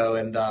the show.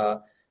 And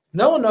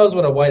no one knows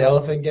what a white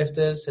elephant gift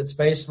is. It's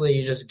basically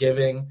you just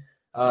giving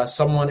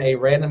someone a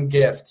random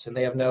gift, and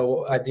they have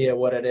no idea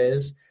what it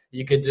is.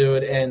 You could do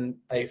it in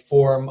a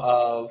form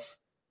of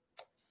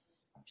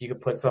if you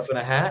could put stuff in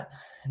a hat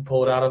and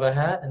pull it out of a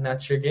hat, and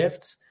that's your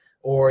gift.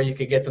 Or you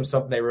could get them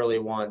something they really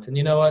want. And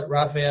you know what,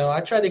 Raphael?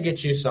 I tried to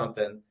get you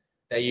something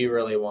that you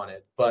really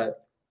wanted,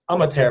 but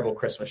I'm a terrible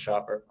Christmas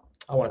shopper.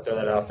 I want to throw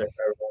that out there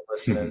for everyone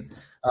listening.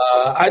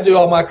 I do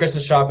all my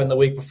Christmas shopping the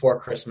week before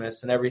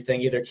Christmas, and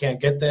everything either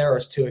can't get there or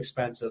it's too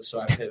expensive,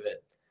 so I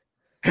pivot.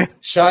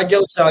 Shai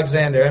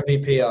Gilgeous-Alexander,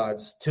 MVP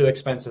odds, too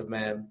expensive,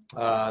 man.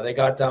 They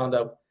got down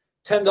to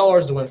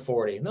 $10 to win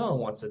 40. No one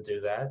wants to do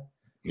that.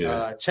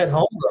 Yeah. Chet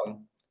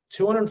Holmgren,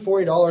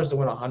 $240 to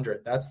win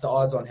 100. That's the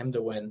odds on him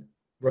to win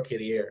Rookie of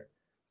the Year.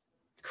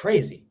 It's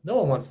crazy. No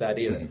one wants that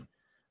either. Mm-hmm.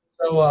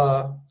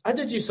 So I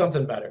did you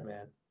something better,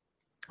 man.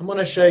 I'm going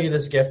to show you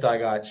this gift I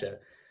got you.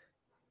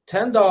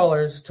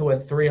 $10 to win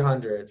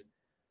 300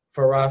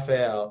 for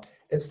Raphael.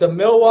 It's the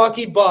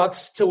Milwaukee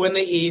Bucks to win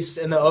the East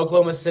and the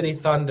Oklahoma City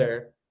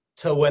Thunder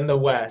to win the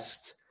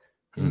West.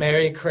 Mm-hmm.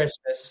 Merry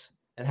Christmas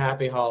and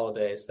happy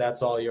holidays.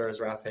 That's all yours,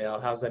 Raphael.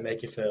 How's that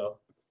make you feel?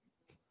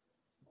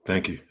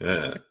 Thank you.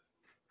 It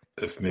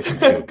makes me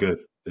feel good.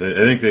 I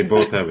think they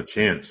both have a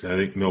chance. I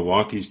think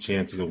Milwaukee's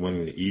chances of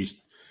winning the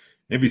East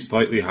maybe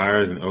slightly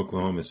higher than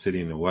Oklahoma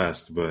City in the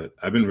West, but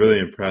I've been really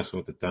impressed with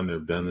what the Thunder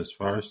have done this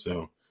far.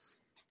 So,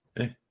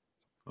 hey,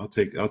 I'll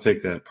take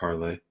that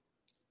parlay.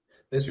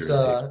 It's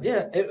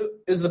it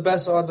is the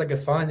best odds I could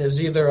find. It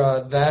was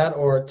either that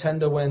or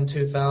 10 to win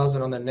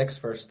 2,000 on the Knicks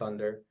versus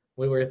Thunder.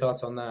 What were your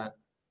thoughts on that?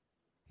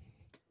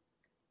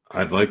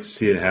 I'd like to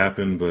see it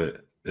happen,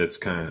 but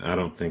I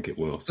don't think it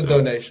will. It's a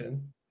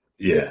donation.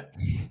 Yeah.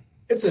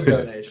 It's a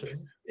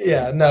donation.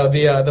 Yeah, no,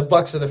 the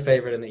Bucks are the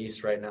favorite in the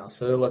East right now,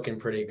 so they're looking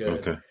pretty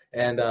good. Okay.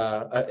 And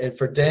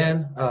for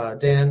Dan,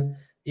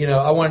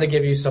 I wanted to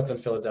give you something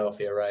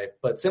Philadelphia, right?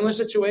 But similar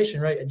situation,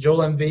 right? Joel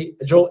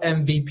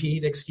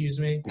MVP'd, excuse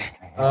me.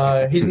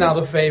 He's now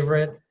the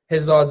favorite.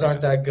 His odds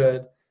aren't that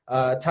good.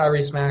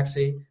 Tyrese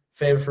Maxey,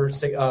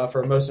 favorite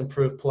for most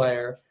improved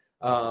player.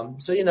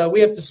 So we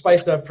have to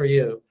spice it up for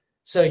you.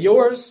 So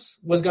yours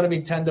was going to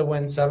be 10 to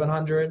win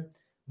 700.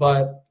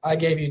 But I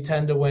gave you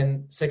 10 to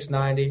win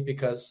 690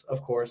 because,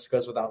 of course, it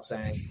goes without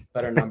saying,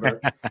 better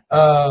number.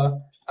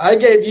 I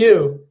gave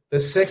you the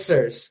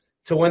Sixers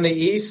to win the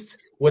East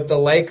with the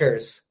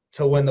Lakers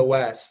to win the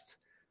West.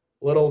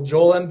 Little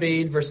Joel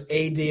Embiid versus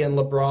AD and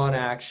LeBron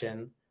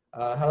action.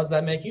 How does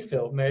that make you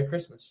feel? Merry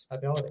Christmas.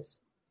 Happy holidays.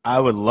 I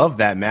would love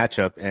that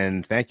matchup,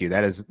 and thank you.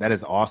 That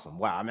is awesome.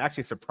 Wow, I'm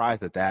actually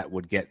surprised that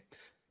would get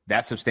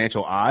that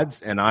substantial odds,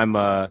 and I'm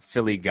a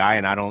Philly guy,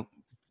 and I don't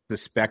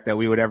suspect that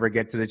we would ever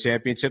get to the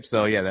championship.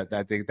 So yeah,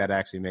 I think that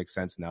actually makes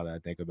sense now that I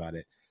think about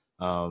it.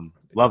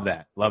 Love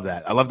that.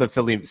 I love the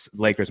Philly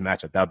Lakers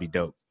matchup. That would be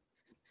dope.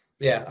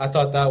 Yeah, I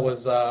thought that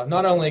was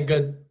not only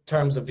good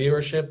terms of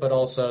viewership, but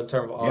also in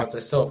terms of odds. Yeah. I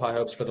still have high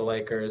hopes for the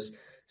Lakers.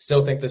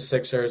 Still think the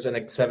Sixers in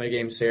a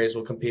 7-game series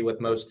will compete with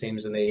most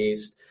teams in the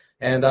East.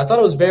 And I thought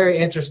it was very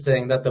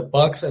interesting that the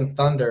Bucks and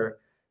Thunder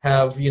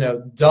have,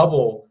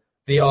 double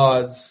the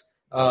odds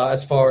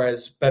as far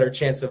as better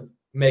chance of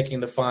making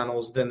the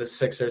finals than the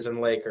Sixers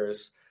and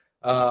Lakers,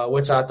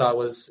 which I thought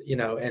was,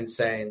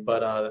 insane.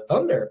 But the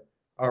Thunder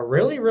are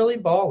really, really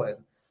balling.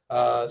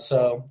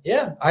 So,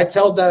 yeah, I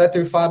told that I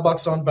threw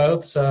 $5 on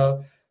both.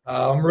 So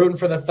I'm rooting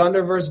for the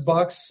Thunder versus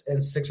Bucks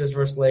and Sixers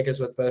versus Lakers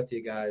with both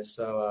you guys.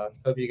 So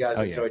hope you guys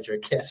enjoyed your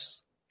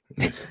gifts.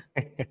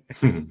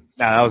 That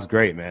was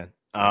great, man.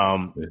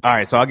 All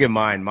right, so I'll give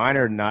mine. Mine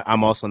are not –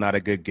 I'm also not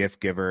a good gift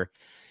giver.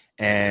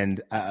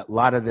 And a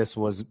lot of this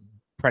was –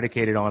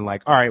 predicated on all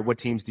right, what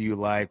teams do you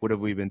like? What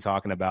have we been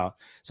talking about?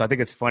 So I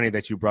think it's funny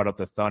that you brought up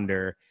the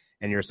Thunder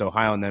and you're so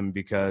high on them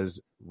because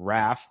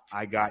Raph,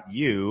 I got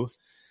you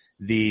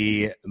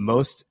the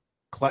most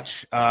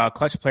clutch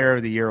player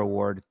of the year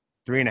award,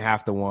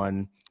 3.5 to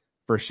 1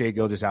 for Shai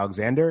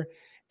Gilgeous-Alexander.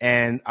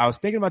 And I was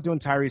thinking about doing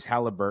Tyrese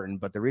Halliburton,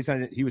 but the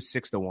reason he was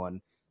 6 to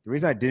 1. The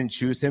reason I didn't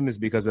choose him is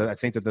because I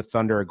think that the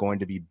Thunder are going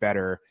to be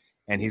better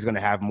and he's going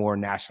to have more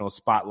national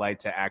spotlight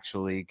to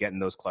actually get in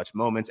those clutch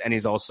moments. And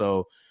he's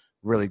also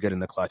really good in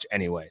the clutch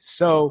anyway.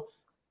 So,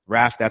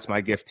 Raph, that's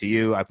my gift to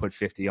you. I put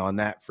 50 on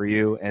that for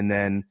you. And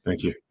then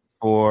thank you.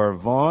 For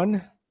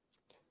Vaughn,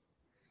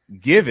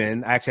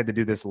 I actually had to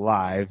do this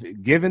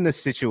live, given the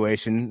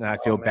situation, I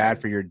feel bad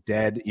for your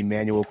dead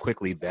Emmanuel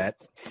Quickley bet.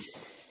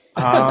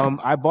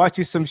 I bought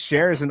you some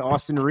shares in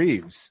Austin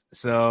Reeves.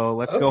 So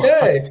let's go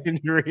Austin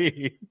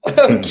Reeves.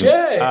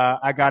 Okay.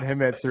 I got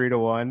him at 3 to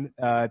 1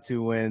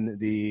 to win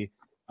the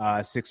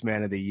Sixth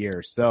Man of the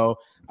Year. So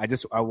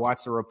I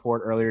watched a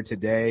report earlier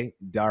today.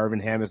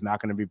 Darvin Ham is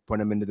not going to be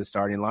putting him into the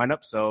starting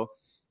lineup, so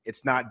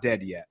it's not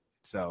dead yet.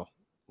 So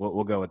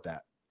we'll go with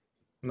that.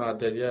 Not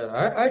dead yet.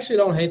 I actually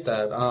don't hate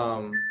that.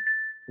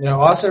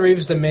 Austin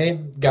Reeves to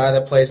me, guy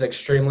that plays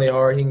extremely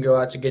hard. He can go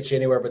out to get you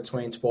anywhere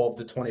between 12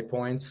 to 20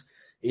 points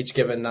each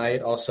given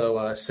night. Also,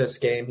 assist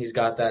game, he's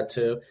got that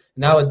too.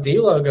 Now with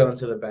D'Lo going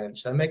to the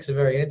bench, that makes it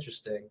very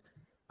interesting.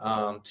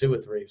 Too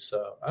with Reeves.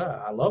 So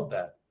I love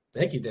that.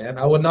 Thank you, Dan.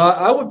 I would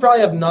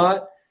probably have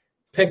not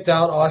picked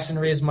out Austin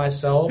Reeves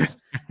myself,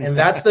 and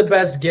that's the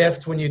best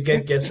gift when you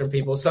get gifts from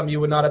people. Something you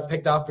would not have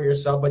picked out for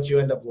yourself, but you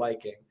end up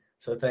liking.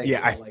 So thank you.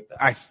 I like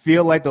that. I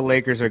feel like the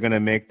Lakers are going to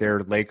make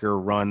their Laker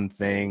run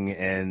thing,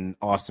 and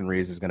Austin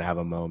Reeves is going to have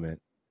a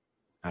moment.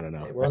 I don't know.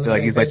 Hey, I feel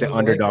like he's like the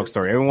underdog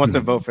story. Everyone wants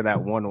to vote for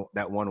that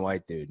one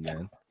white dude, man.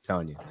 I'm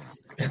telling you.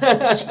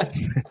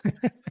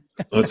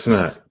 Let's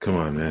not. Come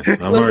on, man.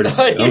 Come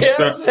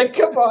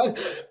on.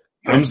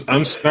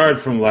 I'm scarred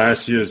from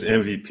last year's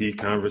MVP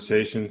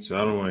conversation, so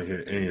I don't want to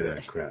hear any of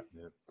that crap,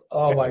 man.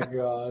 Oh my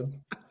God.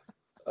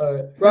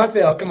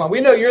 Raphael, come on.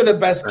 We know you're the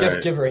best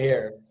gift giver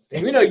here.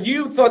 And we know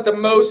you put the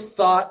most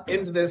thought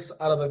into this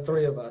out of the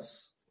three of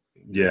us.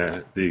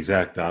 Yeah, the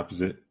exact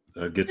opposite.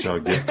 I'd get y'all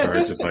gift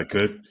cards if I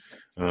could.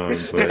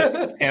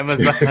 But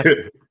Amazon.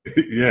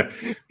 Yeah.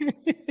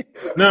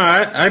 No,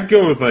 I'd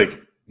go with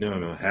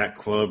Hat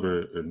Club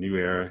or New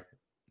Era.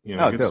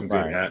 Get some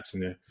good hats in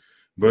there.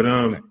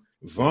 But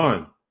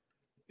Vaughn,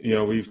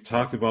 we've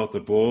talked about the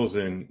Bulls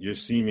and your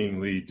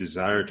seemingly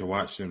desire to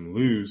watch them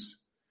lose.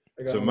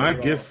 So my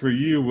gift for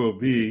you will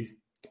be,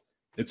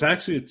 it's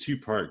actually a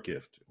 2-part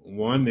gift.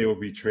 One, they will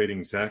be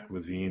trading Zach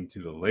LaVine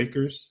to the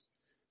Lakers.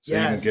 So you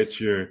can get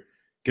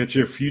get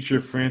your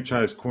future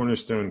franchise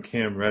cornerstone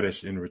Cam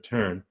Reddish in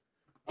return.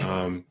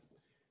 And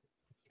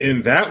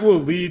that will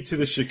lead to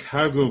the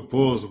Chicago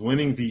Bulls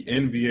winning the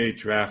NBA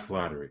draft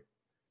lottery.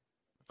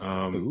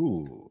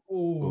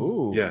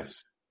 Ooh.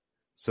 Yes.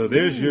 So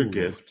there's your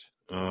gift.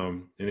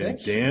 And then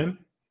Dan,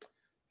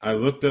 I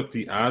looked up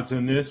the odds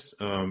on this.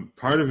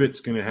 Part of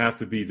it's going to have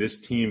to be this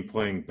team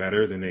playing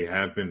better than they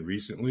have been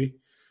recently.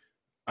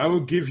 I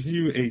will give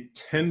you a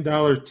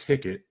 $10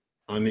 ticket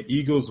on the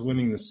Eagles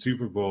winning the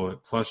Super Bowl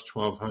at plus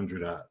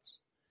 1,200 odds.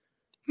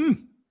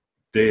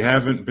 They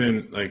haven't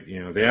been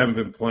they haven't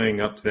been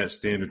playing up to that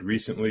standard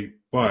recently,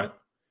 but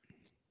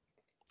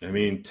I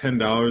mean,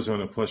 $10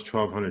 on a plus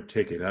 1,200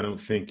 ticket. I don't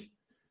think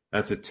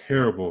that's a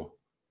terrible.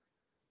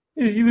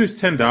 Yeah, you lose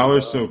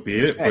 $10, so be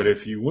it. Hey, but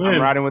if you win,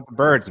 I'm riding with the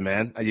birds,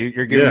 man.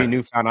 You're giving me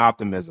newfound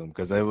optimism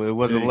because it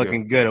wasn't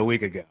looking good a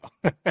week ago.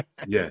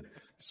 Yeah.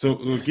 So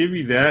we'll give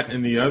you that,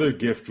 and the other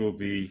gift will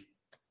be,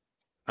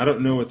 I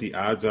don't know what the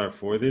odds are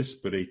for this,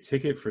 but a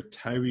ticket for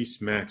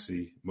Tyrese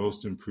Maxey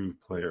Most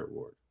Improved Player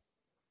Award.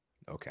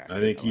 Okay. I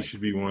think he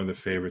should be one of the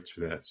favorites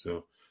for that.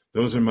 So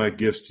those are my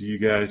gifts to you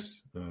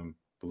guys.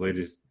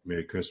 Belated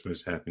Merry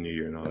Christmas, Happy New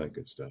Year, and all that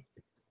good stuff.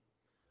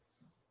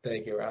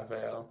 Thank you,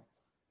 Raphael.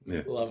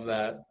 Yeah. Love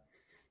that.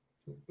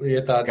 What are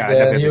your thoughts, God,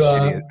 Dan?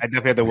 I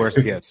definitely have the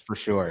worst gifts for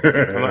sure.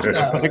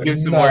 I'm gonna give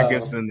some more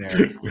gifts in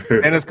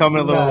there, and it's coming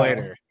a little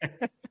later.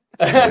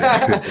 Hey,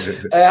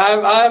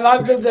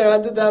 I've been there. I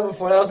did that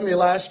before. That was me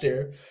last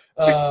year.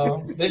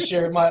 This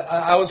year,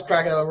 I was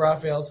cracking up.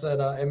 Raphael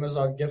said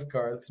Amazon gift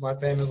cards because my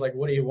family's like,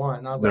 "What do you want?"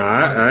 And I was like, "No,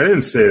 I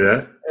didn't say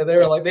that." And they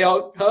were like, "They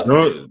all." Huh?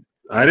 No,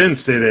 I didn't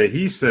say that.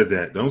 He said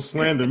that. Don't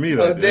slander me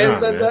like that. Dan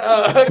said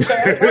that.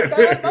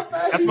 Okay.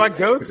 That's my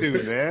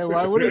go-to, man.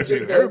 Why wouldn't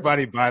you?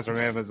 Everybody buys from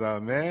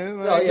Amazon, man.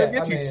 Like,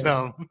 get you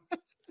some.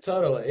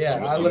 Totally,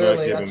 yeah.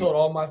 I told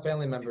all my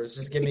family members,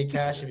 just give me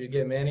cash if you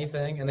give me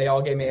anything, and they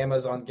all gave me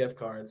Amazon gift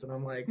cards, and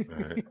I'm like,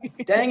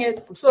 dang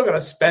it, I'm still gonna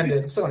spend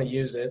it, I'm still gonna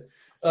use it.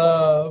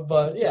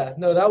 But yeah,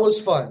 no, that was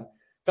fun.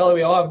 Felt like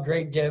we all have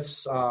great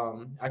gifts.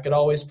 I could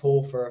always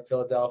pull for a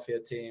Philadelphia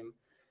team,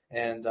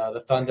 and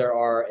the Thunder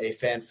are a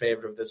fan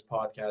favorite of this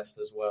podcast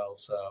as well.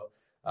 So,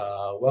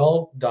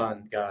 well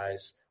done,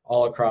 guys,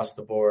 all across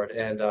the board.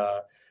 And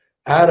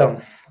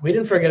Adam, we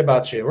didn't forget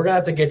about you. We're gonna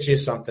have to get you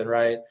something,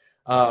 right?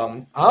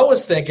 I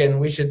was thinking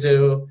we should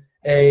do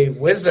a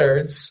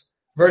Wizards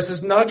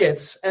versus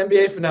Nuggets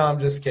NBA. No, I'm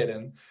just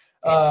kidding.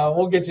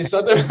 We'll get you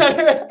something.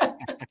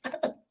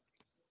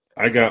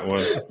 I got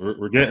one.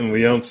 We're getting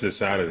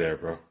Leonsis out of there,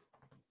 bro.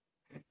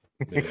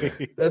 Yeah.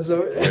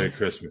 Merry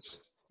Christmas.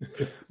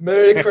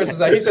 Merry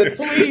Christmas. He said,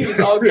 please,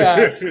 all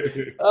caps.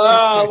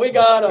 We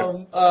got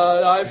him.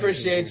 I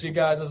appreciate you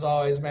guys as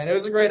always, man. It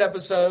was a great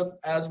episode,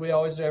 as we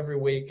always do every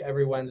week,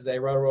 every Wednesday.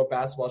 Roto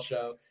Basketball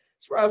Show.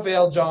 It's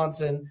Raphael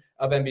Johnson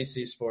of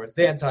NBC Sports,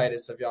 Dan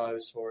Titus of Yahoo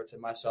Sports,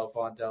 and myself,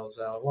 Vaughn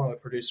Delzell, along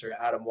with producer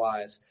Adam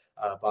Wise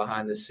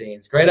behind the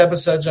scenes. Great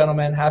episode,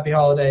 gentlemen. Happy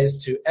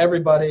holidays to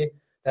everybody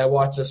that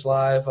watched us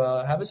live.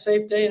 Have a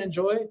safe day and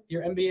enjoy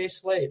your NBA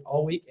slate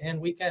all week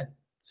and weekend.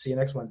 See you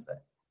next Wednesday.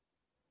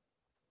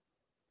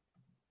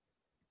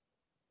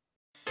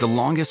 The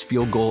longest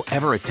field goal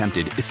ever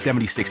attempted is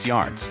 76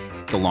 yards.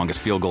 The longest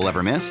field goal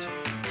ever missed?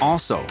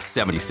 Also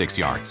 76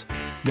 yards.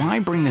 Why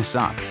bring this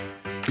up?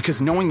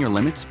 Because knowing your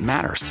limits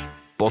matters,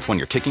 both when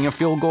you're kicking a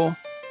field goal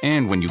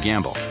and when you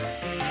gamble.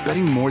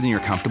 Betting more than you're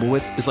comfortable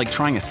with is like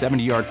trying a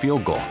 70-yard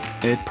field goal.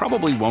 It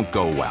probably won't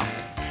go well.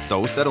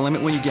 So set a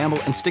limit when you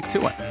gamble and stick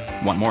to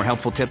it. Want more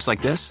helpful tips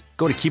like this?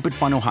 Go to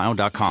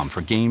keepitfunohio.com for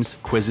games,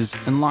 quizzes,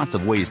 and lots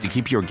of ways to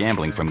keep your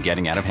gambling from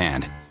getting out of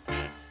hand.